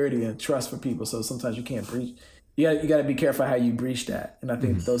security and trust for people. So sometimes you can't breach. You got to be careful how you breach that. And I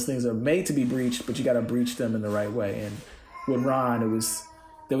think those things are made to be breached, but you got to breach them in the right way. And with Ron,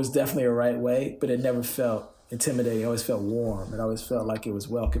 there was definitely a right way, but it never felt intimidating. It always felt warm. It always felt like it was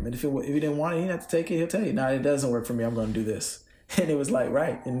welcome. And if he didn't want it, he didn't have to take it. He'll tell you, no, it doesn't work for me. I'm going to do this. And it was like,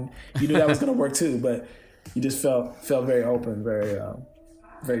 right. And you knew that was going to work too, but you just felt very open,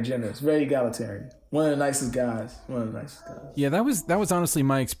 very generous, very egalitarian. One of the nicest guys. Yeah, that was honestly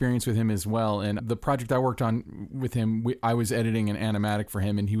my experience with him as well. And the project I worked on with him, I was editing an animatic for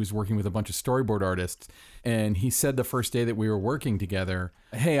him, and he was working with a bunch of storyboard artists. And he said the first day that we were working together,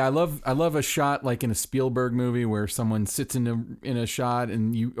 hey, I love a shot like in a Spielberg movie where someone sits in a shot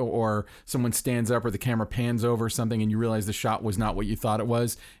or someone stands up, or the camera pans over something and you realize the shot was not what you thought it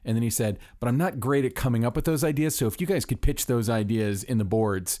was. And then he said, but I'm not great at coming up with those ideas. So if you guys could pitch those ideas in the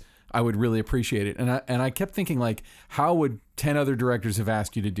boards, I would really appreciate it. And I kept thinking, like, how would 10 other directors have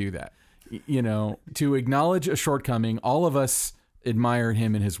asked you to do that? To acknowledge a shortcoming. All of us admire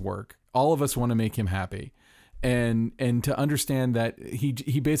him and his work. All of us want to make him happy. And to understand that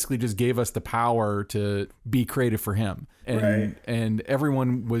he basically just gave us the power to be creative for him. And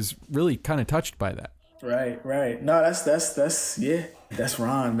everyone was really kind of touched by that. Right. No, that's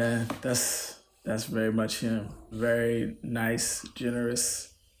Ron, man. That's very much him. Very nice, generous.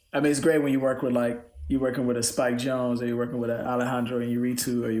 I mean, it's great when you work with, like, you're working with a Spike Jonze, or you're working with an Alejandro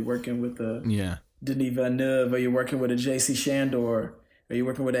Iñárritu, or you're working with a Denis Villeneuve, or you're working with a J.C. Chandor, or you're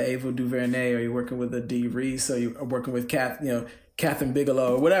working with an Ava DuVernay, or you're working with a Dee Reese, or you're working with Catherine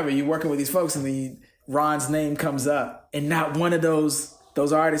Bigelow, or whatever. You're working with these folks, and then Ron's name comes up, and not one of those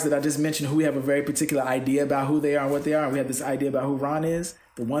those artists that I just mentioned who we have a very particular idea about who they are and what they are, and we have this idea about who Ron is,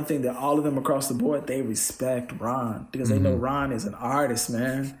 the one thing that all of them across the board, they respect Ron because they know Ron is an artist,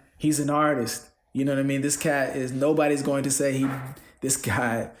 man. He's an artist. You know what I mean? This cat is, nobody's going to say this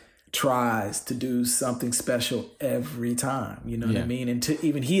guy tries to do something special every time. You know what I mean? And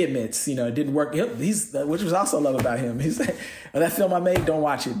even he admits, it didn't work. Which was also love about him. He's like, that film I made, don't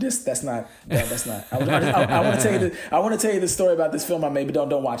watch it. That's not. I want to tell you the story about this film I made, but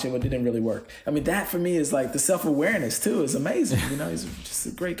don't watch it. But it didn't really work. I mean, that for me is like the self-awareness too is amazing. He's just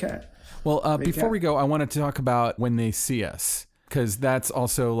a great cat. Well, before we go, I want to talk about When They See Us, because that's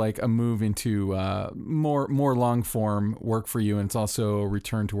also like a move into more long form work for you, and it's also a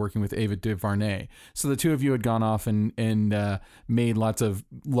return to working with Ava DuVernay. So the two of you had gone off and made lots of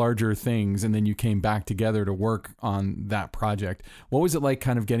larger things, and then you came back together to work on that project. What was it like,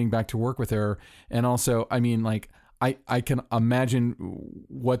 kind of getting back to work with her? And also, I mean, like, I can imagine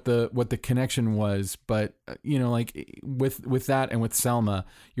what the connection was, but like with that and with Selma,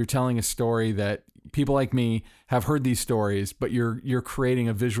 you're telling a story that people like me have heard these stories, but you're creating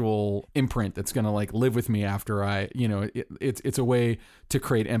a visual imprint that's going to like live with me after it's a way to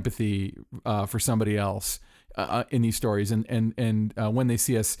create empathy for somebody else in these stories. And When They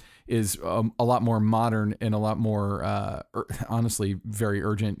See Us is a lot more modern and a lot more honestly very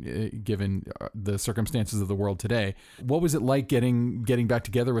urgent given the circumstances of the world today. What was it like getting back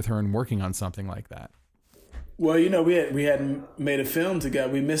together with her and working on something like that? Well, we hadn't made a film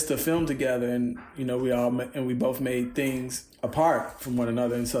together. We missed a film together, and we both made things apart from one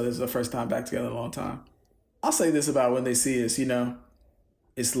another, and so this is the first time back together in a long time. I'll say this about When They See Us,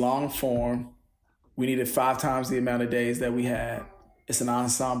 it's long form. We needed 5 times the amount of days that we had. It's an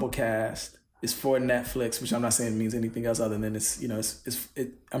ensemble cast. It's for Netflix, which I'm not saying it means anything else other than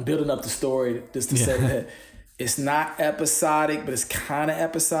I'm building up the story just to say that. It's not episodic, but it's kind of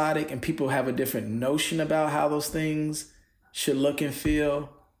episodic, and people have a different notion about how those things should look and feel.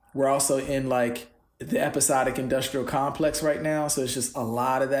 We're also in like the episodic industrial complex right now, so it's just a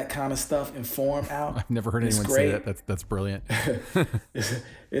lot of that kind of stuff in form out. I've never heard anyone say that. That's brilliant.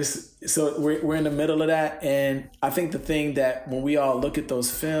 So we're in the middle of that, and I think the thing that when we all look at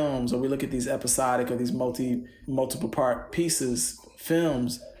those films, or we look at these episodic or these multiple part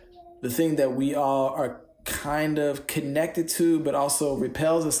films, the thing that we all are kind of connected to, but also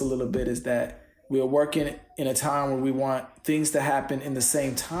repels us a little bit, is that we are working in a time where we want things to happen in the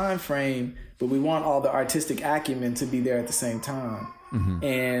same time frame, but we want all the artistic acumen to be there at the same time. Mm-hmm.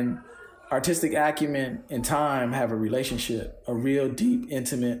 And artistic acumen and time have a relationship, a real deep,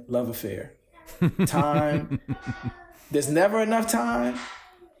 intimate love affair. Time, there's never enough time,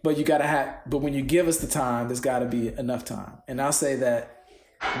 but but when you give us the time, there's got to be enough time. And I'll say that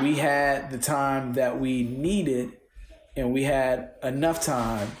we had the time that we needed, and we had enough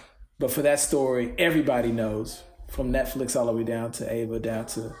time. But for that story, everybody knows, from Netflix all the way down to Ava, down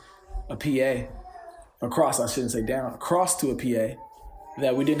to a PA, across to a PA,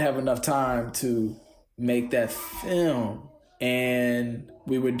 that we didn't have enough time to make that film. And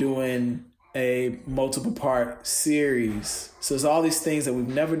we were doing a multiple part series. So there's all these things that we've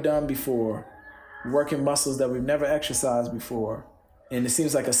never done before, working muscles that we've never exercised before. And it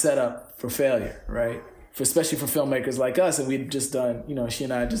seems like a setup for failure, right? Especially for filmmakers like us. And we'd just done, she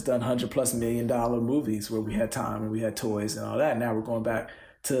and I had just done $100+ million movies where we had time and we had toys and all that. Now we're going back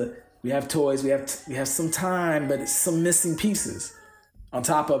to, we have toys, we have some time, but it's some missing pieces. On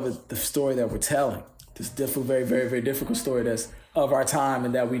top of it, the story that we're telling, this difficult, very, very, very difficult story that's of our time,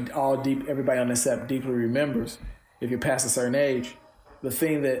 and that everybody on this set deeply remembers if you're past a certain age. The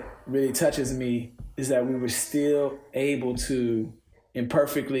thing that really touches me is that we were still able to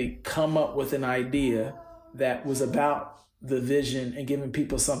imperfectly come up with an idea that was about the vision and giving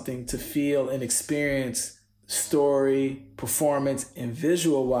people something to feel and experience, story, performance, and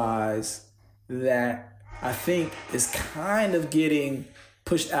visual wise, that I think is kind of getting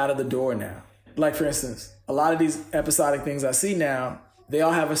pushed out of the door now. Like, for instance, a lot of these episodic things I see now, they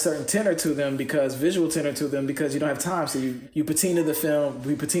all have a certain tenor to them, visual tenor to them, because you don't have time. So you patina the film.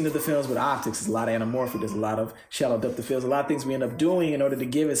 We patina the films with optics. There's a lot of anamorphic. There's a lot of shallow depth of fields. A lot of things we end up doing in order to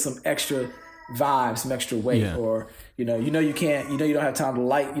give it some extra vibe, some extra weight. Yeah. Or you don't have time to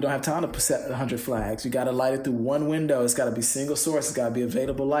light. You don't have time to set 100 flags. You got to light it through one window. It's got to be single source. It's got to be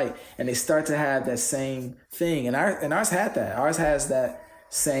available light. And they start to have that same thing. And ours had that. Ours has that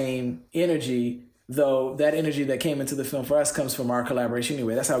same energy. Though that energy that came into the film for us comes from our collaboration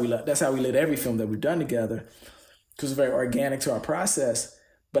anyway. That's how we lit every film that we've done together, because it's very organic to our process.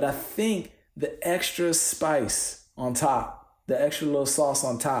 But I think the extra spice on top, the extra little sauce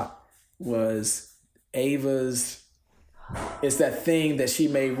on top, was Ava's it's that thing that she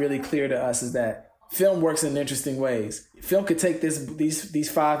made really clear to us, is that film works in interesting ways. Film could take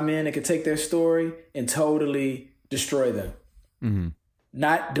these 5 men, it could take their story and totally destroy them. Mm-hmm.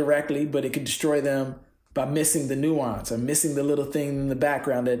 Not directly, but it could destroy them by missing the nuance or missing the little thing in the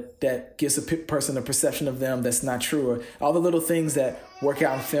background that gives a person a perception of them that's not true, or all the little things that work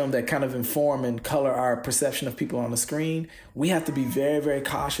out in film that kind of inform and color our perception of people on the screen. We have to be very, very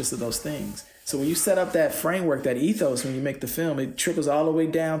cautious of those things. So when you set up that framework, that ethos, when you make the film, it trickles all the way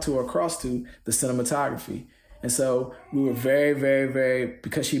down to across to the cinematography. And so we were very, very, very,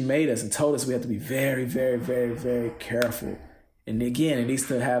 because she made us and told us we have to be very, very, very, very careful. And again, it needs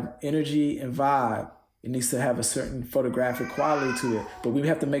to have energy and vibe. It needs to have a certain photographic quality to it. But we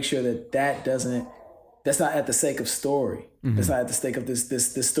have to make sure that's not at the sake of story. Mm-hmm. That's not at the sake of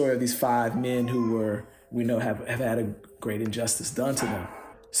this story of these 5 men who we know have had a great injustice done to them.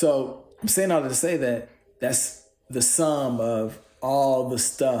 So I'm saying all that to say that that's the sum of all the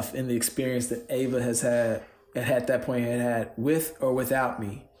stuff in the experience that Ava has had, at that point had with or without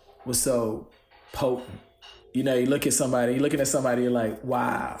me, was so potent. You know, you're looking at somebody, you're like,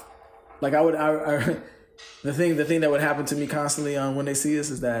 wow. Like the thing that would happen to me constantly when they see us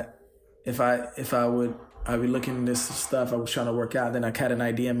is that I'd be looking at this stuff I was trying to work out, then I had an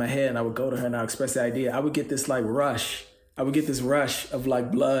idea in my head and I would go to her and I would express the idea. I would get this like rush. I would get this rush of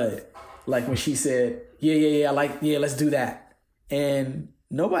like blood. Like when she said, yeah, let's do that. And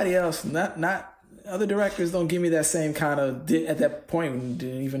nobody else, not other directors don't give me that same kind of, at that point,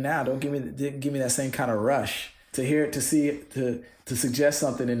 even now, didn't give me that same kind of rush to hear it, to see it, to suggest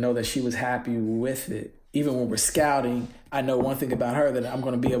something and know that she was happy with it. Even when we're scouting, I know one thing about her, that I'm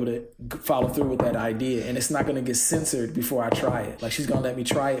going to be able to follow through with that idea. And it's not going to get censored before I try it. Like she's going to let me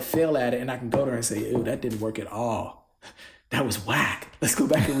try it, fail at it, and I can go to her and say, ew, that didn't work at all. That was whack. Let's go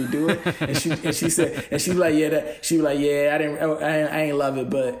back and redo it. And she'd be like, I ain't love it,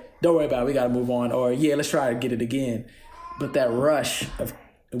 but don't worry about it. We got to move on. Or yeah, let's try to get it again. But that rush of,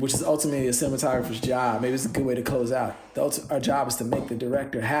 which is ultimately a cinematographer's job. Maybe it's a good way to close out. Our job is to make the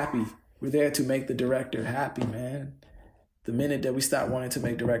director happy. We're there to make the director happy, man. The minute that we stop wanting to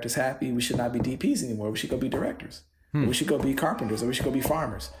make directors happy, we should not be DPs anymore. We should go be directors. Or we should go be carpenters, or we should go be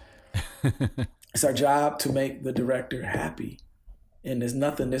farmers. It's our job to make the director happy. And there's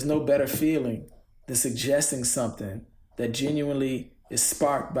no better feeling than suggesting something that genuinely is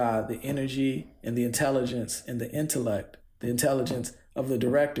sparked by the energy and the intelligence and the intellect, the intelligence of the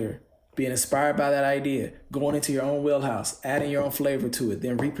director, being inspired by that idea, going into your own wheelhouse, adding your own flavor to it,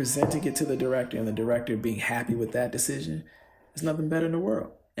 then representing it to the director, and the director being happy with that decision. There's nothing better in the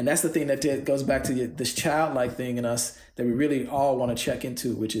world. And that's the thing that goes back to this childlike thing in us that we really all want to check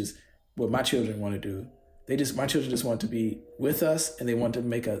into, which is what my children want to do. My children just want to be with us, and they want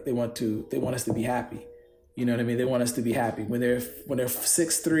us to be happy. You know what I mean? They want us to be happy. When they're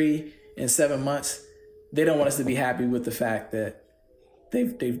 6, 3, and 7 months, they don't want us to be happy with the fact that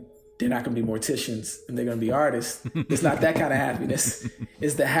they're not going to be morticians and they're going to be artists. It's not that kind of happiness.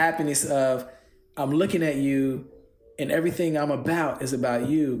 It's the happiness of, I'm looking at you and everything I'm about is about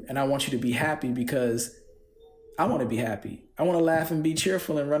you, and I want you to be happy because I want to be happy. I want to laugh and be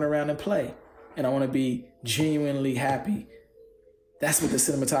cheerful and run around and play. And I want to be genuinely happy. That's what the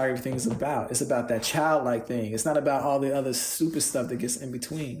cinematography thing is about. It's about that childlike thing. It's not about all the other stupid stuff that gets in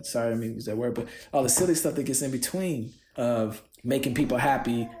between. Sorry, I didn't mean to use that word, but all the silly stuff that gets in between of making people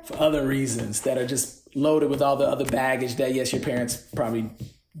happy for other reasons that are just loaded with all the other baggage that, yes, your parents probably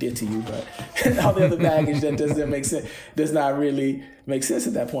did to you, but all the other baggage that doesn't make sense, does not really make sense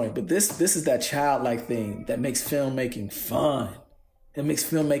at that point. But this is that childlike thing that makes filmmaking fun. It makes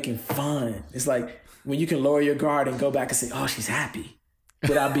filmmaking fun. It's like when you can lower your guard and go back and say, oh, she's happy.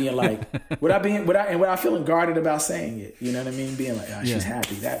 Without being like, without feeling guarded about saying it. You know what I mean? Being like, oh, she's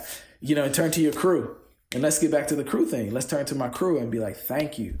happy. That, and turn to your crew. And let's get back to the crew thing. Let's turn to my crew and be like,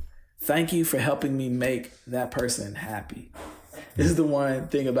 thank you. Thank you for helping me make that person happy. This is the one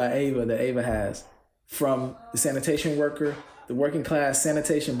thing about Ava that Ava has. From the sanitation worker, the working class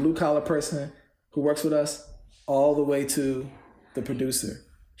sanitation blue collar person who works with us, all the way to the producer.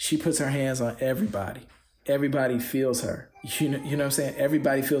 She puts her hands on everybody. Everybody feels her. You know what I'm saying?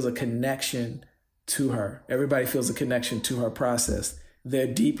 Everybody feels a connection to her. Everybody feels a connection to her process. They're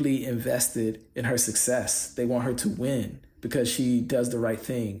deeply invested in her success. They want her to win because she does the right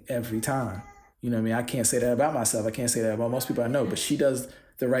thing every time. You know what I mean? I can't say that about myself. I can't say that about most people I know, but she does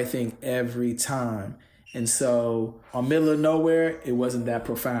the right thing every time. And so on Middle of Nowhere, it wasn't that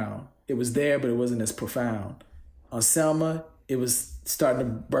profound. It was there, but it wasn't as profound. On Selma, it was starting to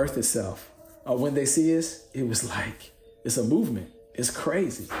birth itself. When They See Us, it was like, it's a movement. It's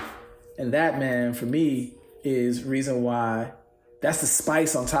crazy. And that, man, for me, is reason why. That's the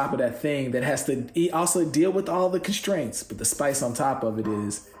spice on top of that thing that has to also deal with all the constraints. But the spice on top of it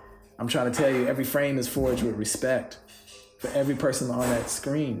is, I'm trying to tell you, every frame is forged with respect for every person on that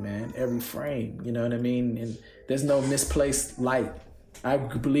screen, man. Every frame, you know what I mean? And there's no misplaced light. I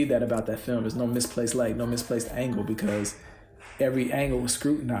believe that about that film. There's no misplaced light, no misplaced angle, because every angle was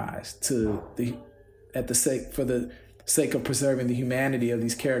scrutinized for the sake of preserving the humanity of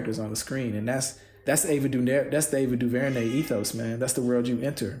these characters on the screen. And that's the Ava DuVernay ethos, man. That's the world you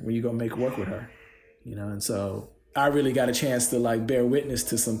enter when you go make work with her, you know. And so I really got a chance to like bear witness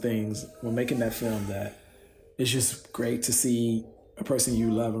to some things when making that film that it's just great to see a person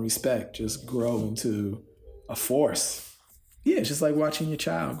you love and respect just grow into a force. Yeah, it's just like watching your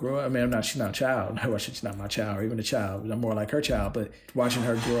child grow up. I mean, she's not a child. She's not my child or even a child. I'm more like her child, but watching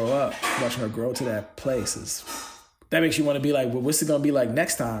her grow up, watching her grow to that place that makes you want to be like, well, what's it going to be like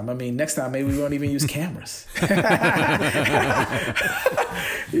next time? I mean, next time, maybe we won't even use cameras. You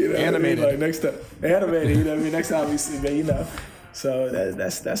know, animated. Like next time, animated. You know what I mean? Next time we see, you know. So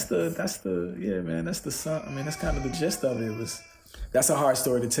that's the yeah, man. That's the son. I mean, that's kind of the gist of it. That's a hard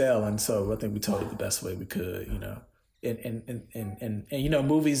story to tell, and so I think we told it the best way we could. You know, and you know,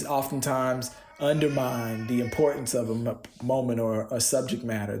 movies oftentimes undermine the importance of a moment or a subject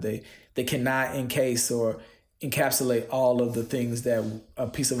matter. They cannot encase or encapsulate all of the things that a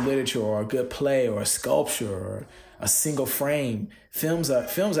piece of literature or a good play or a sculpture or a single frame. Films are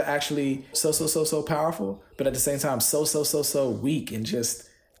actually so powerful, but at the same time so weak and just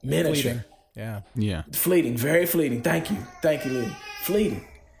miniature. Fleeting. Yeah. Fleeting, very fleeting. Thank you, Lee. Fleeting.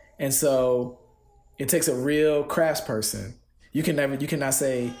 And so it takes a real craftsperson. You cannot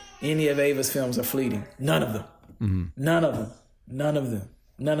say any of Ava's films are fleeting. None of them. Mm-hmm. None of them.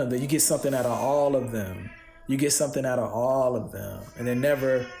 You get something out of all of them. And they're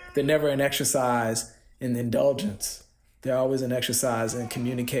never an exercise in indulgence. They're always an exercise in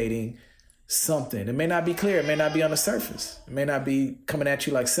communicating something. It may not be clear. It may not be on the surface. It may not be coming at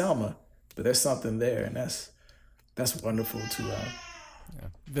you like Selma, but there's something there, and that's wonderful to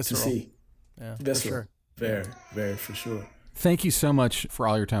see. Yeah, visceral. for sure. Very, very for sure. Thank you so much for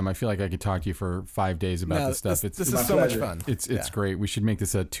all your time. I feel like I could talk to you for 5 days about this stuff. This is so much fun. It's great. We should make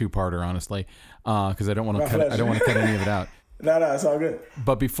this a 2-parter, honestly, because I don't want to cut any of it out. No, it's all good.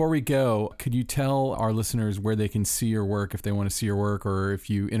 But before we go, could you tell our listeners where they can see your work if they want to see your work, or if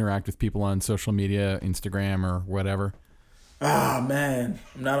you interact with people on social media, Instagram or whatever? Oh man,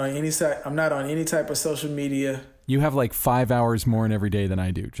 I'm not on any site. I'm not on any type of social media. You have like 5 hours more in every day than I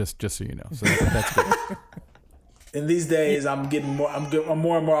do, just so you know. So that's good. In these days, I'm more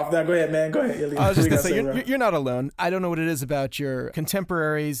and more off. Now, go ahead, man. Go ahead. I was just going to say, you're not alone. I don't know what it is about your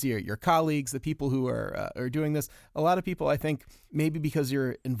contemporaries, your colleagues, the people who are doing this. A lot of people, I think, maybe because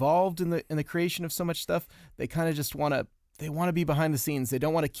you're involved in the creation of so much stuff, they kind of just want to be behind the scenes. They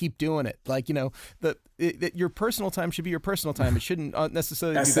don't want to keep doing it. Like, you know, your personal time should be your personal time. It shouldn't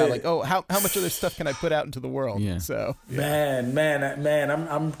necessarily be about like, oh, how much other stuff can I put out into the world? Yeah. So yeah. Man,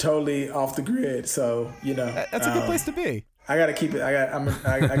 I'm totally off the grid. So, you know, that's a good place to be. I got to keep it. I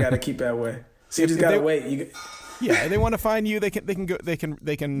got to keep that way. So you just got to wait. Yeah, they want to find you. They can go. They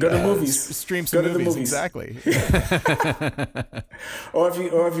can go to movies. Stream some movies. To the movies. Exactly. or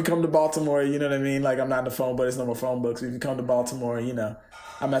if you come to Baltimore, you know what I mean. Like, I'm not in the phone, but it's no more phone books. If you come to Baltimore, you know,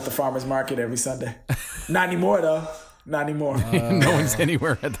 I'm at the farmers market every Sunday. Not anymore though. Not anymore. No one's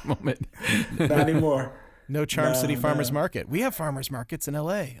anywhere at the moment. Not anymore. No Charm City Farmers Market. We have farmers markets in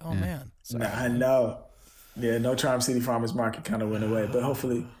L.A. Oh man. I know. Yeah, no Charm City Farmers Market kind of went away, but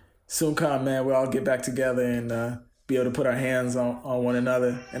hopefully soon come, man, we'll all get back together and be able to put our hands on one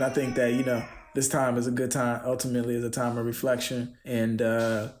another. And I think that, you know, this time is a good time, ultimately is a time of reflection. And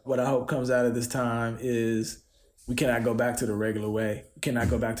what I hope comes out of this time is we cannot go back to the regular way. We cannot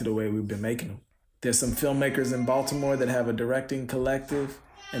go back to the way we've been making them. There's some filmmakers in Baltimore that have a directing collective,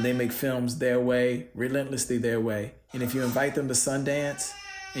 and they make films their way, relentlessly their way. And if you invite them to Sundance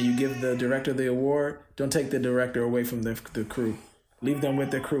and you give the director the award, don't take the director away from the crew. Leave them with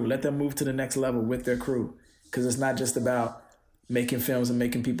their crew. Let them move to the next level with their crew. Because it's not just about making films and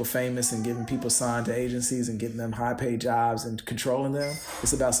making people famous and getting people signed to agencies and getting them high-paid jobs and controlling them.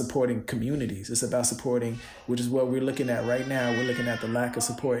 It's about supporting communities. It's about supporting, which is what we're looking at right now. We're looking at the lack of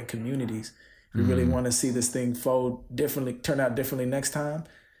support in communities. We really want to see this thing turn out differently next time.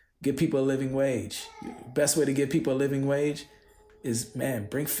 Give people a living wage. Best way to give people a living wage is, man,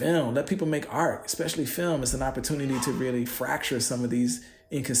 bring film. Let people make art, especially film. It's an opportunity to really fracture some of these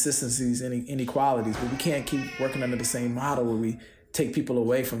inconsistencies and inequalities. But we can't keep working under the same model where we take people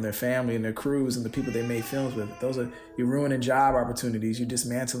away from their family and their crews and the people they made films with. You're ruining job opportunities. You're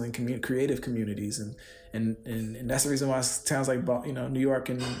dismantling creative communities, and that's the reason why towns like New York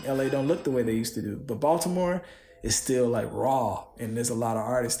and LA don't look the way they used to do. But Baltimore is still like raw, and there's a lot of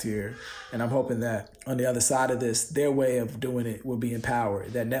artists here, and I'm hoping that on the other side of this, their way of doing it will be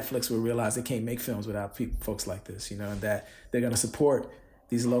empowered. That Netflix will realize they can't make films without folks like this, and that they're going to support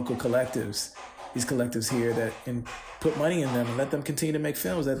these local collectives. These collectives here and put money in them and let them continue to make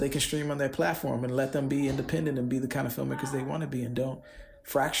films that they can stream on their platform and let them be independent and be the kind of filmmakers they want to be and don't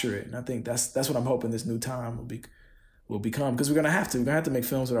fracture it. And I think that's what I'm hoping this new time will become, because we're gonna have to make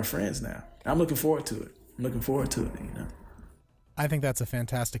films with our friends now. I'm looking forward to it. I think that's a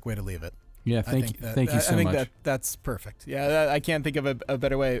fantastic way to leave it. Yeah, thank you so much. I think that's perfect. Yeah, I can't think of a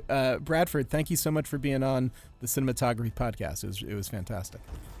better way. Bradford, thank you so much for being on the Cinematography Podcast. It was fantastic.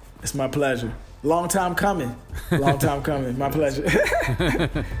 It's my pleasure. Long time coming. My pleasure.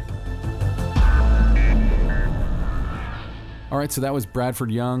 All right, so that was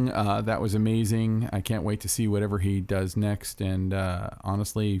Bradford Young. That was amazing. I can't wait to see whatever he does next. And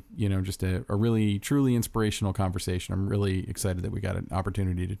honestly, just a really, truly inspirational conversation. I'm really excited that we got an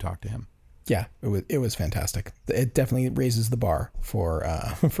opportunity to talk to him. Yeah, it was fantastic. It definitely raises the bar for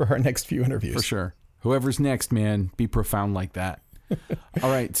our next few interviews. For sure. Whoever's next, man, be profound like that. All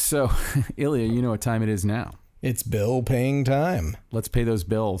right, so Ilya, you know what time it is now. It's bill paying time. Let's pay those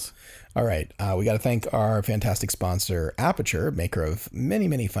bills. All right, we got to thank our fantastic sponsor, Aperture, maker of many,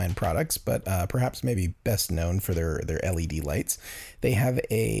 many fine products, but perhaps maybe best known for their LED lights. They have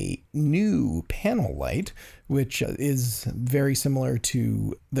a new panel light, which is very similar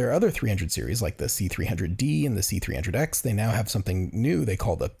to their other 300 series, like the C300D and the C300X. They now have something new they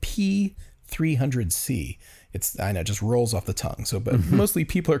call the P300C. I know, it just rolls off the tongue. So, but mostly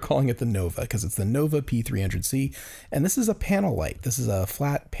people are calling it the Nova because it's the Nova P300C. And this is a panel light. This is a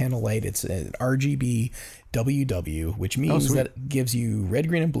flat panel light. It's an RGB WW, which means that it gives you red,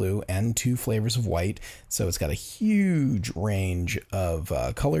 green, and blue and 2 flavors of white. So it's got a huge range of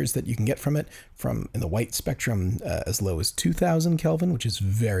colors that you can get from it, from in the white spectrum as low as 2,000 Kelvin, which is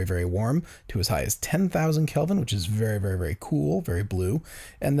very, very warm, to as high as 10,000 Kelvin, which is very, very, very cool, very blue.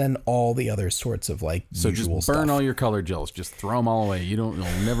 And then all the other sorts of usual just burn stuff. All your color gels. Just throw them all away. You'll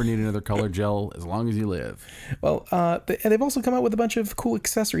never need another color gel as long as you live. Well, they've also come out with a bunch of cool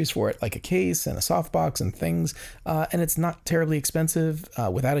accessories for it, like a case and a softbox and things, and it's not terribly expensive.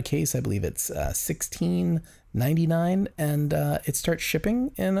 Without a case, I believe it's $16.99, and it starts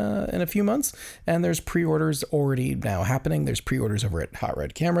shipping in a few months. And there's pre-orders already now happening. There's pre-orders over at Hot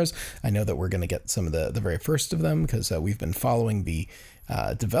Red Cameras. I know that we're going to get some of the very first of them because we've been following the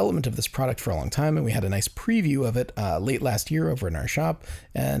development of this product for a long time, and we had a nice preview of it late last year over in our shop,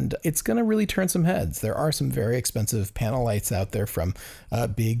 and it's going to really turn some heads. There are some very expensive panel lights out there from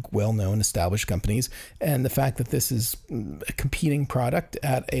big, well-known, established companies, and the fact that this is a competing product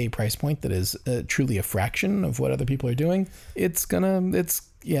at a price point that is truly a fraction of what other people are doing, it's gonna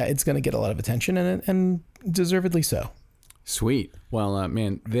get a lot of attention, and deservedly so. Sweet. Well,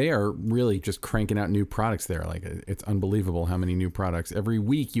 man, they are really just cranking out new products there. Like, it's unbelievable how many new products. Every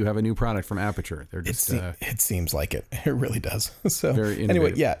week you have a new product from Aperture. They're just... it seems like it. It really does. So very innovative.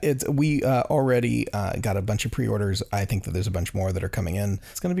 Anyway, yeah, we already got a bunch of pre-orders. I think that there's a bunch more that are coming in.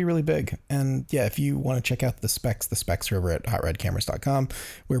 It's going to be really big. And yeah, if you want to check out the specs are over at hotredcameras.com.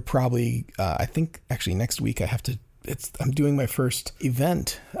 We're probably, I think actually next week I'm doing my first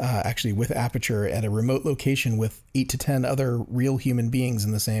event actually with Aperture at a remote location with 8 to 10 other real human beings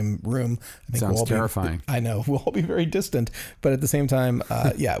in the same room. I think sounds terrifying. I know, we'll all be very distant, but at the same time,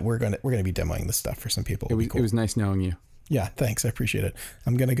 we're gonna be demoing this stuff for some people. It was nice knowing you. Yeah, thanks. I appreciate it.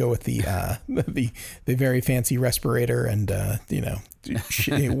 I'm gonna go with the the very fancy respirator and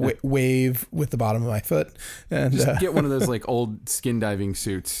wave with the bottom of my foot, and just get one of those like old skin diving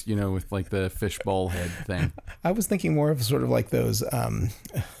suits, with like the fishbowl head thing. I was thinking more of sort of like those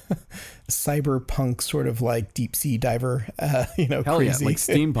cyberpunk sort of like deep sea diver, Hell crazy. Yeah, like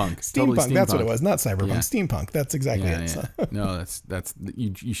steampunk. Steampunk. Totally steampunk. That's what it was. Not cyberpunk. Yeah. Steampunk. That's exactly it. Yeah. So. No, that's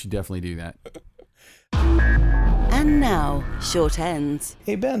you should definitely do that. And now, short ends.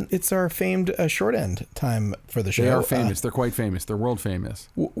 Hey, Ben, it's our famed short end time for the show. They are famous. They're quite famous. They're world famous.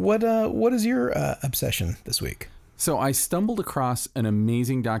 What is your obsession this week? So I stumbled across an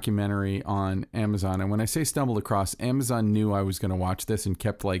amazing documentary on Amazon. And when I say stumbled across, Amazon knew I was going to watch this and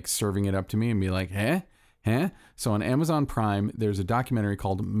kept like serving it up to me and be like, huh? So on Amazon Prime, there's a documentary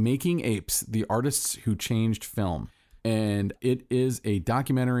called Making Apes, the Artists Who Changed Film. And it is a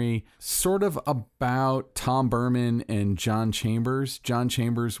documentary sort of about Tom Berman and John Chambers. John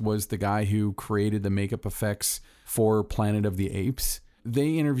Chambers was the guy who created the makeup effects for Planet of the Apes.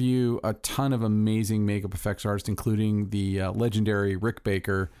 They interview a ton of amazing makeup effects artists, including the legendary Rick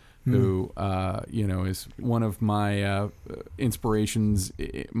Baker, who, is one of my inspirations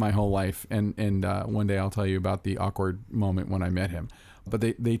my whole life. And one day I'll tell you about the awkward moment when I met him. But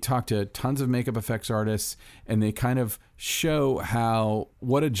they talk to tons of makeup effects artists, and they kind of show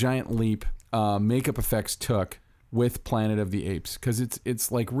what a giant leap makeup effects took with Planet of the Apes. Because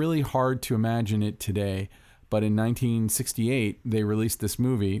it's like really hard to imagine it today. But in 1968, they released this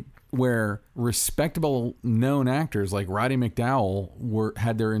movie where respectable known actors like Roddy McDowall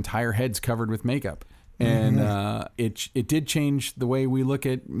had their entire heads covered with makeup. And it did change the way we look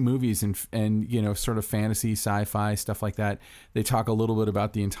at movies and sort of fantasy, sci-fi, stuff like that. They talk a little bit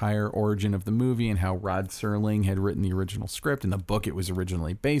about the entire origin of the movie and how Rod Serling had written the original script and the book it was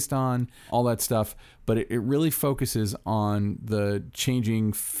originally based on, all that stuff. But it really focuses on the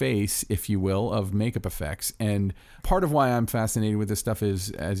changing face, if you will, of makeup effects. And part of why I'm fascinated with this stuff is,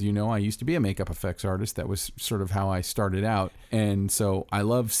 as you know, I used to be a makeup effects artist. That was sort of how I started out. And so I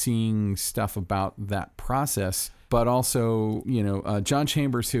love seeing stuff about that process. But also, John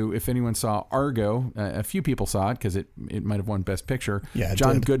Chambers, who, if anyone saw Argo, a few people saw it because it might have won Best Picture. Yeah,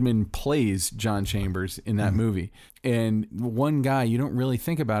 John Goodman plays John Chambers in that movie. And one guy, you don't really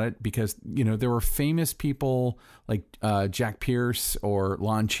think about it because, there were famous people like Jack Pierce or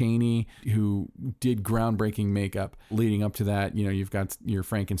Lon Chaney who did groundbreaking makeup leading up to that. You've got your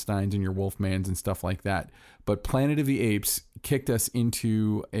Frankensteins and your Wolfmans and stuff like that. But Planet of the Apes kicked us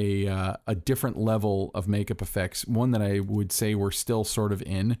into a different level of makeup effects, one that I would say we're still sort of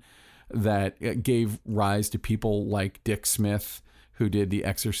in, that gave rise to people like Dick Smith, who did The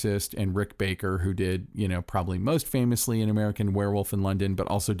Exorcist, and Rick Baker, who did, probably most famously An American Werewolf in London, but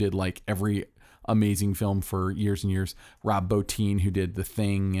also did like every amazing film for years and years. Rob Bottin, who did The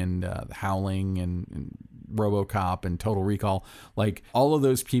Thing and The Howling and RoboCop and Total Recall. Like all of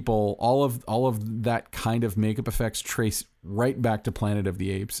those people, all of that kind of makeup effects trace right back to Planet of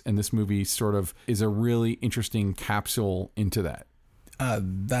the Apes. And this movie sort of is a really interesting capsule into that.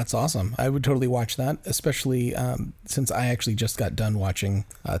 That's awesome. I would totally watch that, especially since I actually just got done watching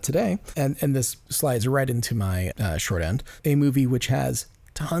today. And this slides right into my short end. A movie which has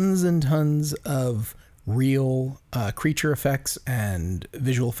tons and tons of real creature effects and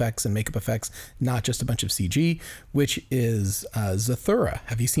visual effects and makeup effects, not just a bunch of CG, which is Zathura.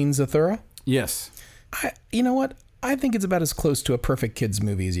 Have you seen Zathura? Yes. You know what? I think it's about as close to a perfect kids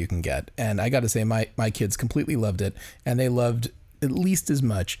movie as you can get. And I got to say, my kids completely loved it, and they loved at least as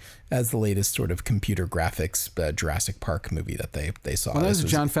much as the latest sort of computer graphics Jurassic Park movie that they saw. Well, that was a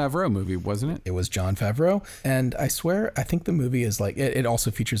Jon Favreau movie, wasn't it? It was Jon Favreau. And I swear, I think the movie is like, it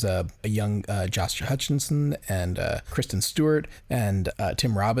also features a young Josh Hutcherson and Kristen Stewart, and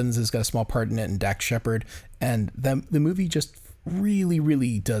Tim Robbins has got a small part in it, and Dax Shepard. And the movie just really,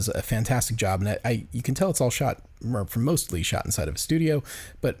 really does a fantastic job. And you can tell it's all mostly shot inside of a studio,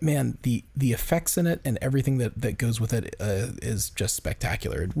 but man, the effects in it and everything that goes with it is just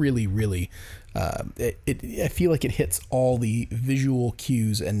spectacular. It really, really, I feel like it hits all the visual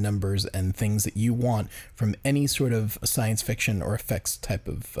cues and numbers and things that you want from any sort of science fiction or effects type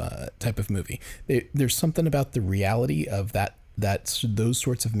of movie. There's something about the reality of those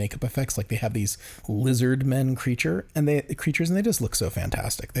sorts of makeup effects. Like they have these lizard men creatures and they just look so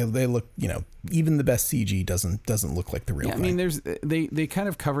fantastic. They look, even the best CG doesn't look like the real thing. I mean, they kind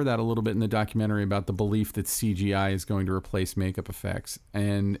of cover that a little bit in the documentary about the belief that CGI is going to replace makeup effects.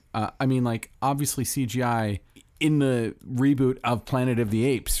 And obviously CGI in the reboot of Planet of the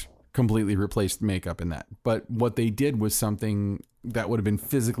Apes completely replaced makeup in that. But what they did was something that would have been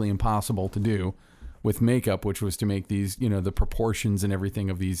physically impossible to do with makeup, which was to make these, the proportions and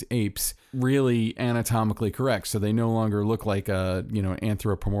everything of these apes really anatomically correct. So they no longer look like a,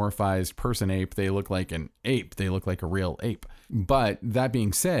 anthropomorphized person ape. They look like an ape. They look like a real ape. But that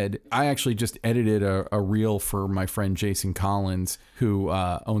being said, I actually just edited a reel for my friend Jason Collins, who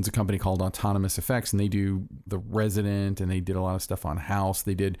owns a company called Autonomous Effects, and they do The Resident, and they did a lot of stuff on House.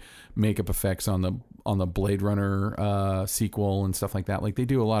 They did makeup effects on the Blade Runner sequel and stuff like that. Like they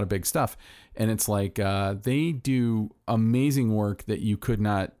do a lot of big stuff. And it's like they do amazing work that you could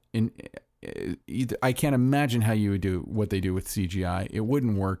not. I can't imagine how you would do what they do with CGI. It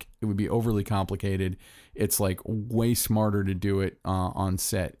wouldn't work. It would be overly complicated. It's like way smarter to do it on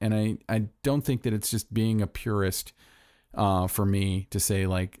set. And I don't think that it's just being a purist for me to say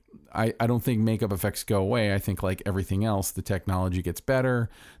like I don't think makeup effects go away. I think like everything else, the technology gets better,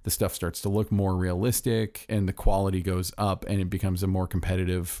 the stuff starts to look more realistic, and the quality goes up, and it becomes a more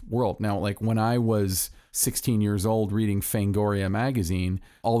competitive world. Now, like when I was 16 years old reading Fangoria magazine,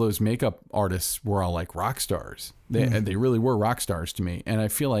 all those makeup artists were all like rock stars. They really were rock stars to me. And I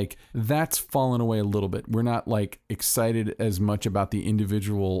feel like that's fallen away a little bit. We're not like excited as much about the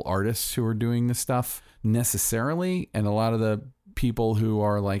individual artists who are doing this stuff necessarily. And a lot of the people who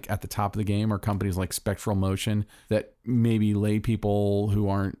are like at the top of the game are companies like Spectral Motion that maybe lay people who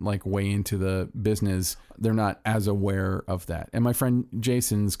aren't like way into the business, they're not as aware of that. And my friend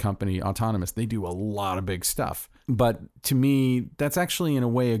Jason's company, Autonomous, they do a lot of big stuff. But to me, that's actually in a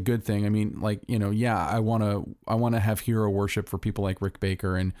way a good thing. I mean, like, you know, yeah, I want to have hero worship for people like Rick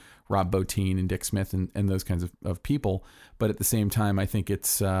Baker and Rob Bottin and Dick Smith and those kinds of people. But at the same time, I think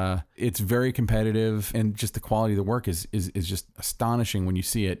it's very competitive, and just the quality of the work is just astonishing when you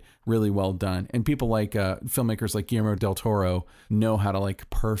see it really well done. And people like filmmakers like Guillermo del Toro know how to like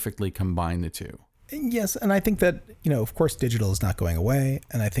perfectly combine the two. Yes, and I think that, you know, of course, digital is not going away,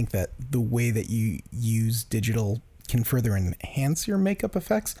 and I think that the way that you use digital can further enhance your makeup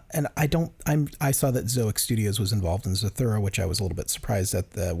effects. And I saw that Zoic Studios was involved in Zathura, which I was a little bit surprised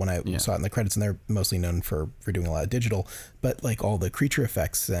at when I saw it in the credits, and they're mostly known for doing a lot of digital, but like all the creature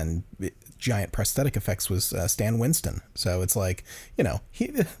effects and giant prosthetic effects was Stan Winston. So it's like, you know,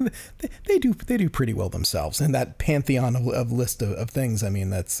 they do pretty well themselves. And that pantheon of list of things, I mean,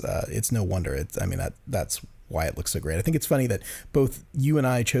 that's it's no wonder. That's why it looks so great. I think it's funny that both you and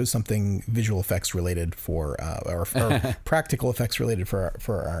I chose something visual effects related or practical effects related for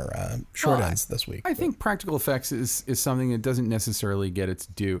our short ends this week. I think practical effects is something that doesn't necessarily get its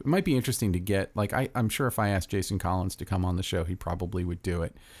due. It might be interesting to get, like, I'm sure if I asked Jason Collins to come on the show, he probably would do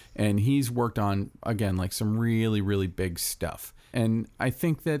it. And he's worked on, again, like some really, really big stuff. And I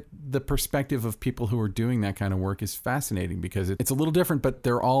think that the perspective of people who are doing that kind of work is fascinating, because it's a little different, but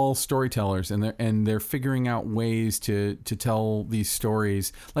they're all storytellers, and they're figuring out ways to tell these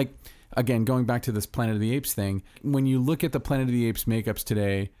stories. Like, again, going back to this Planet of the Apes thing, when you look at the Planet of the Apes makeups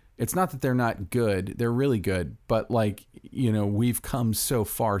today, it's not that they're not good. They're really good. But like, you know, we've come so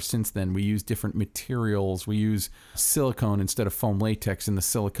far since then. We use different materials. We use silicone instead of foam latex, and the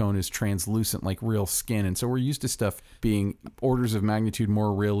silicone is translucent like real skin. And so we're used to stuff being orders of magnitude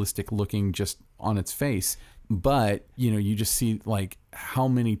more realistic looking just on its face. But, you know, you just see like how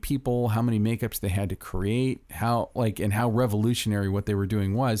many people, how many makeups they had to create, and how revolutionary what they were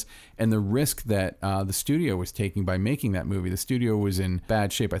doing was, and the risk that the studio was taking by making that movie. The studio was in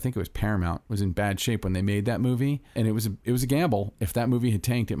bad shape. I think it was Paramount was in bad shape when they made that movie, and it was a gamble. If that movie had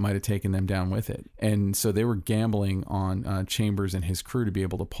tanked, it might have taken them down with it. And so they were gambling on Chambers and his crew to be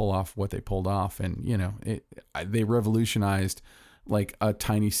able to pull off what they pulled off. And, you know, they revolutionized like a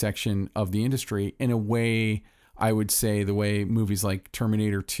tiny section of the industry in a way. I would say the way movies like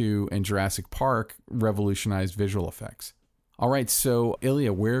Terminator 2 and Jurassic Park revolutionized visual effects. All right, so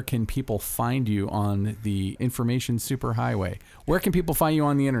Ilya, where can people find you on the information superhighway? Where can people find you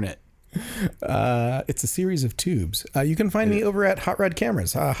on the internet? It's a series of tubes. You can find me over at Hot Rod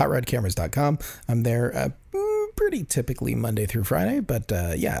Cameras, hotrodcameras.com. I'm there pretty typically Monday through Friday, but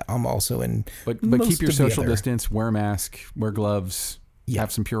yeah, I'm also in. But keep your social distance, wear a mask, wear gloves,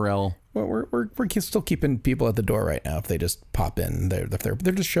 have some Purell. Well, we're still keeping people at the door right now. If they just pop in, they're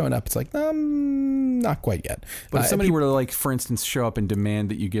just showing up. It's like, not quite yet. But if somebody were to, like, for instance, show up and demand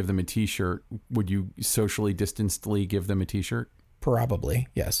that you give them a T-shirt, would you socially distancedly give them a T-shirt? Probably,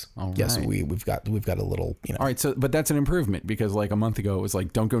 yes. All yes, right. we've got a little, you know. All right, so but that's an improvement, because like a month ago it was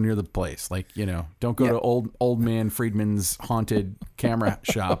like, don't go near the place, like, you know, don't go to old man Friedman's haunted camera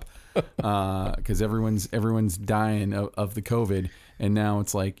shop, because everyone's dying of the COVID, and now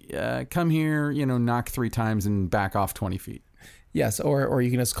it's like, come here, you know, knock 3 times and back off 20 feet. Yes, or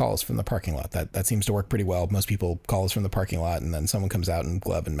you can just call us from the parking lot. That seems to work pretty well. Most people call us from the parking lot, and then someone comes out in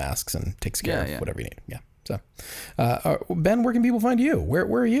glove and masks and takes care of whatever you need. Yeah. So, Ben, where can people find you? Where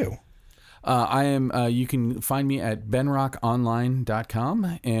are you? I am. You can find me at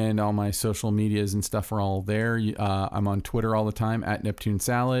benrockonline.com, and all my social medias and stuff are all there. I'm on Twitter all the time at Neptune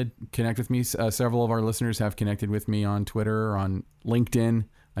Salad. Connect with me. Several of our listeners have connected with me on Twitter or on LinkedIn.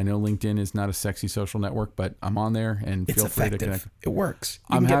 I know LinkedIn is not a sexy social network, but I'm on there, and feel free to connect. It works.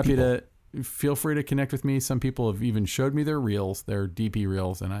 I'm happy to. Feel free to connect with me. Some people have even showed me their reels, their DP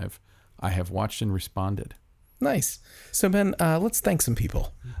reels, and I have watched and responded. Nice. So, Ben, let's thank some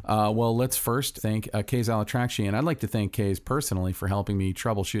people. Well, let's first thank Kays Alatrakshian. And I'd like to thank Kays personally for helping me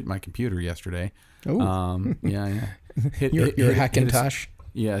troubleshoot my computer yesterday. Oh. Yeah. Your Hackintosh?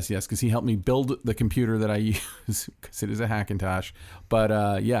 Yes, because he helped me build the computer that I use, because it is a Hackintosh. But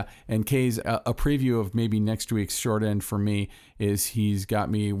and Kay's a preview of maybe next week's short end for me is he's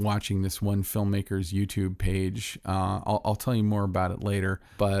got me watching this one filmmaker's YouTube page. I'll tell you more about it later.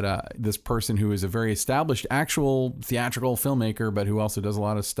 But this person who is a very established actual theatrical filmmaker, but who also does a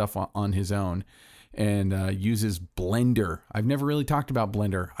lot of stuff on his own, and uses Blender. I've never really talked about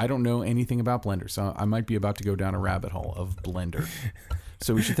Blender. I don't know anything about Blender, so I might be about to go down a rabbit hole of Blender.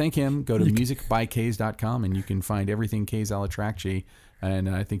 So we should thank him. Go to musicbykays.com and you can find everything Kays Alatracci. And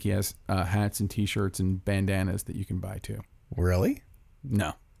I think he has hats and T-shirts and bandanas that you can buy too. Really?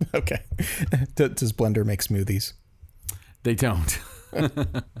 No. Okay. Does Blender make smoothies? They don't.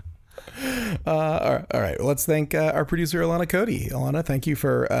 All right. Well, let's thank our producer, Alana Cody. Alana, thank you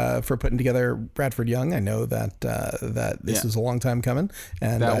for putting together Bradford Young. I know that this is a long time coming,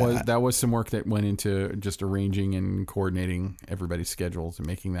 and that was some work that went into just arranging and coordinating everybody's schedules and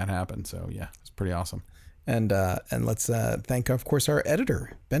making that happen. So yeah, it's pretty awesome. And let's thank, of course, our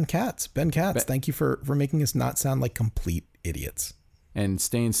editor, Ben Katz. Ben Katz, thank you for making us not sound like complete idiots. And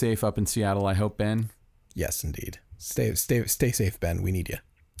staying safe up in Seattle, I hope, Ben. Yes, indeed. Stay safe, Ben. We need you.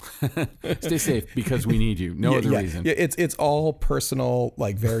 Stay safe because we need you. No other reason. Yeah, it's all personal,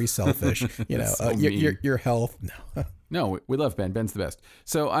 like very selfish. You know, so your health. No, we love Ben. Ben's the best.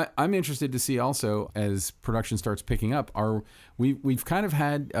 So I'm interested to see also, as production starts picking up, we've kind of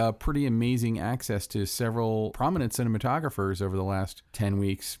had pretty amazing access to several prominent cinematographers over the last 10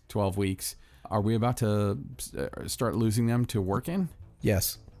 weeks, 12 weeks. Are we about to start losing them to work-in?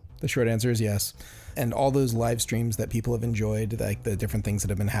 Yes. The short answer is yes. And all those live streams that people have enjoyed, like the different things that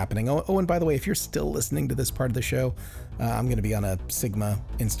have been happening. Oh, and by the way, if you're still listening to this part of the show, I'm going to be on a Sigma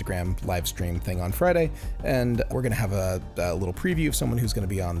Instagram live stream thing on Friday, and we're going to have a little preview of someone who's going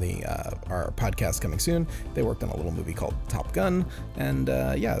to be on our podcast coming soon. They worked on a little movie called Top Gun, and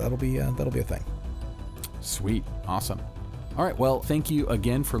that'll be a thing. Sweet, awesome. All right, well, thank you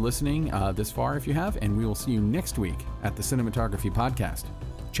again for listening this far, if you have, and we will see you next week at the Cinematography Podcast.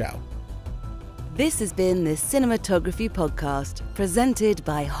 Ciao. This has been the Cinematography Podcast, presented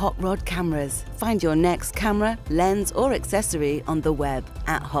by Hot Rod Cameras. Find your next camera, lens, or accessory on the web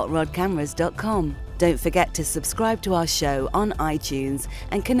at hotrodcameras.com. Don't forget to subscribe to our show on iTunes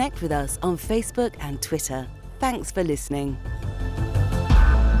and connect with us on Facebook and Twitter. Thanks for listening.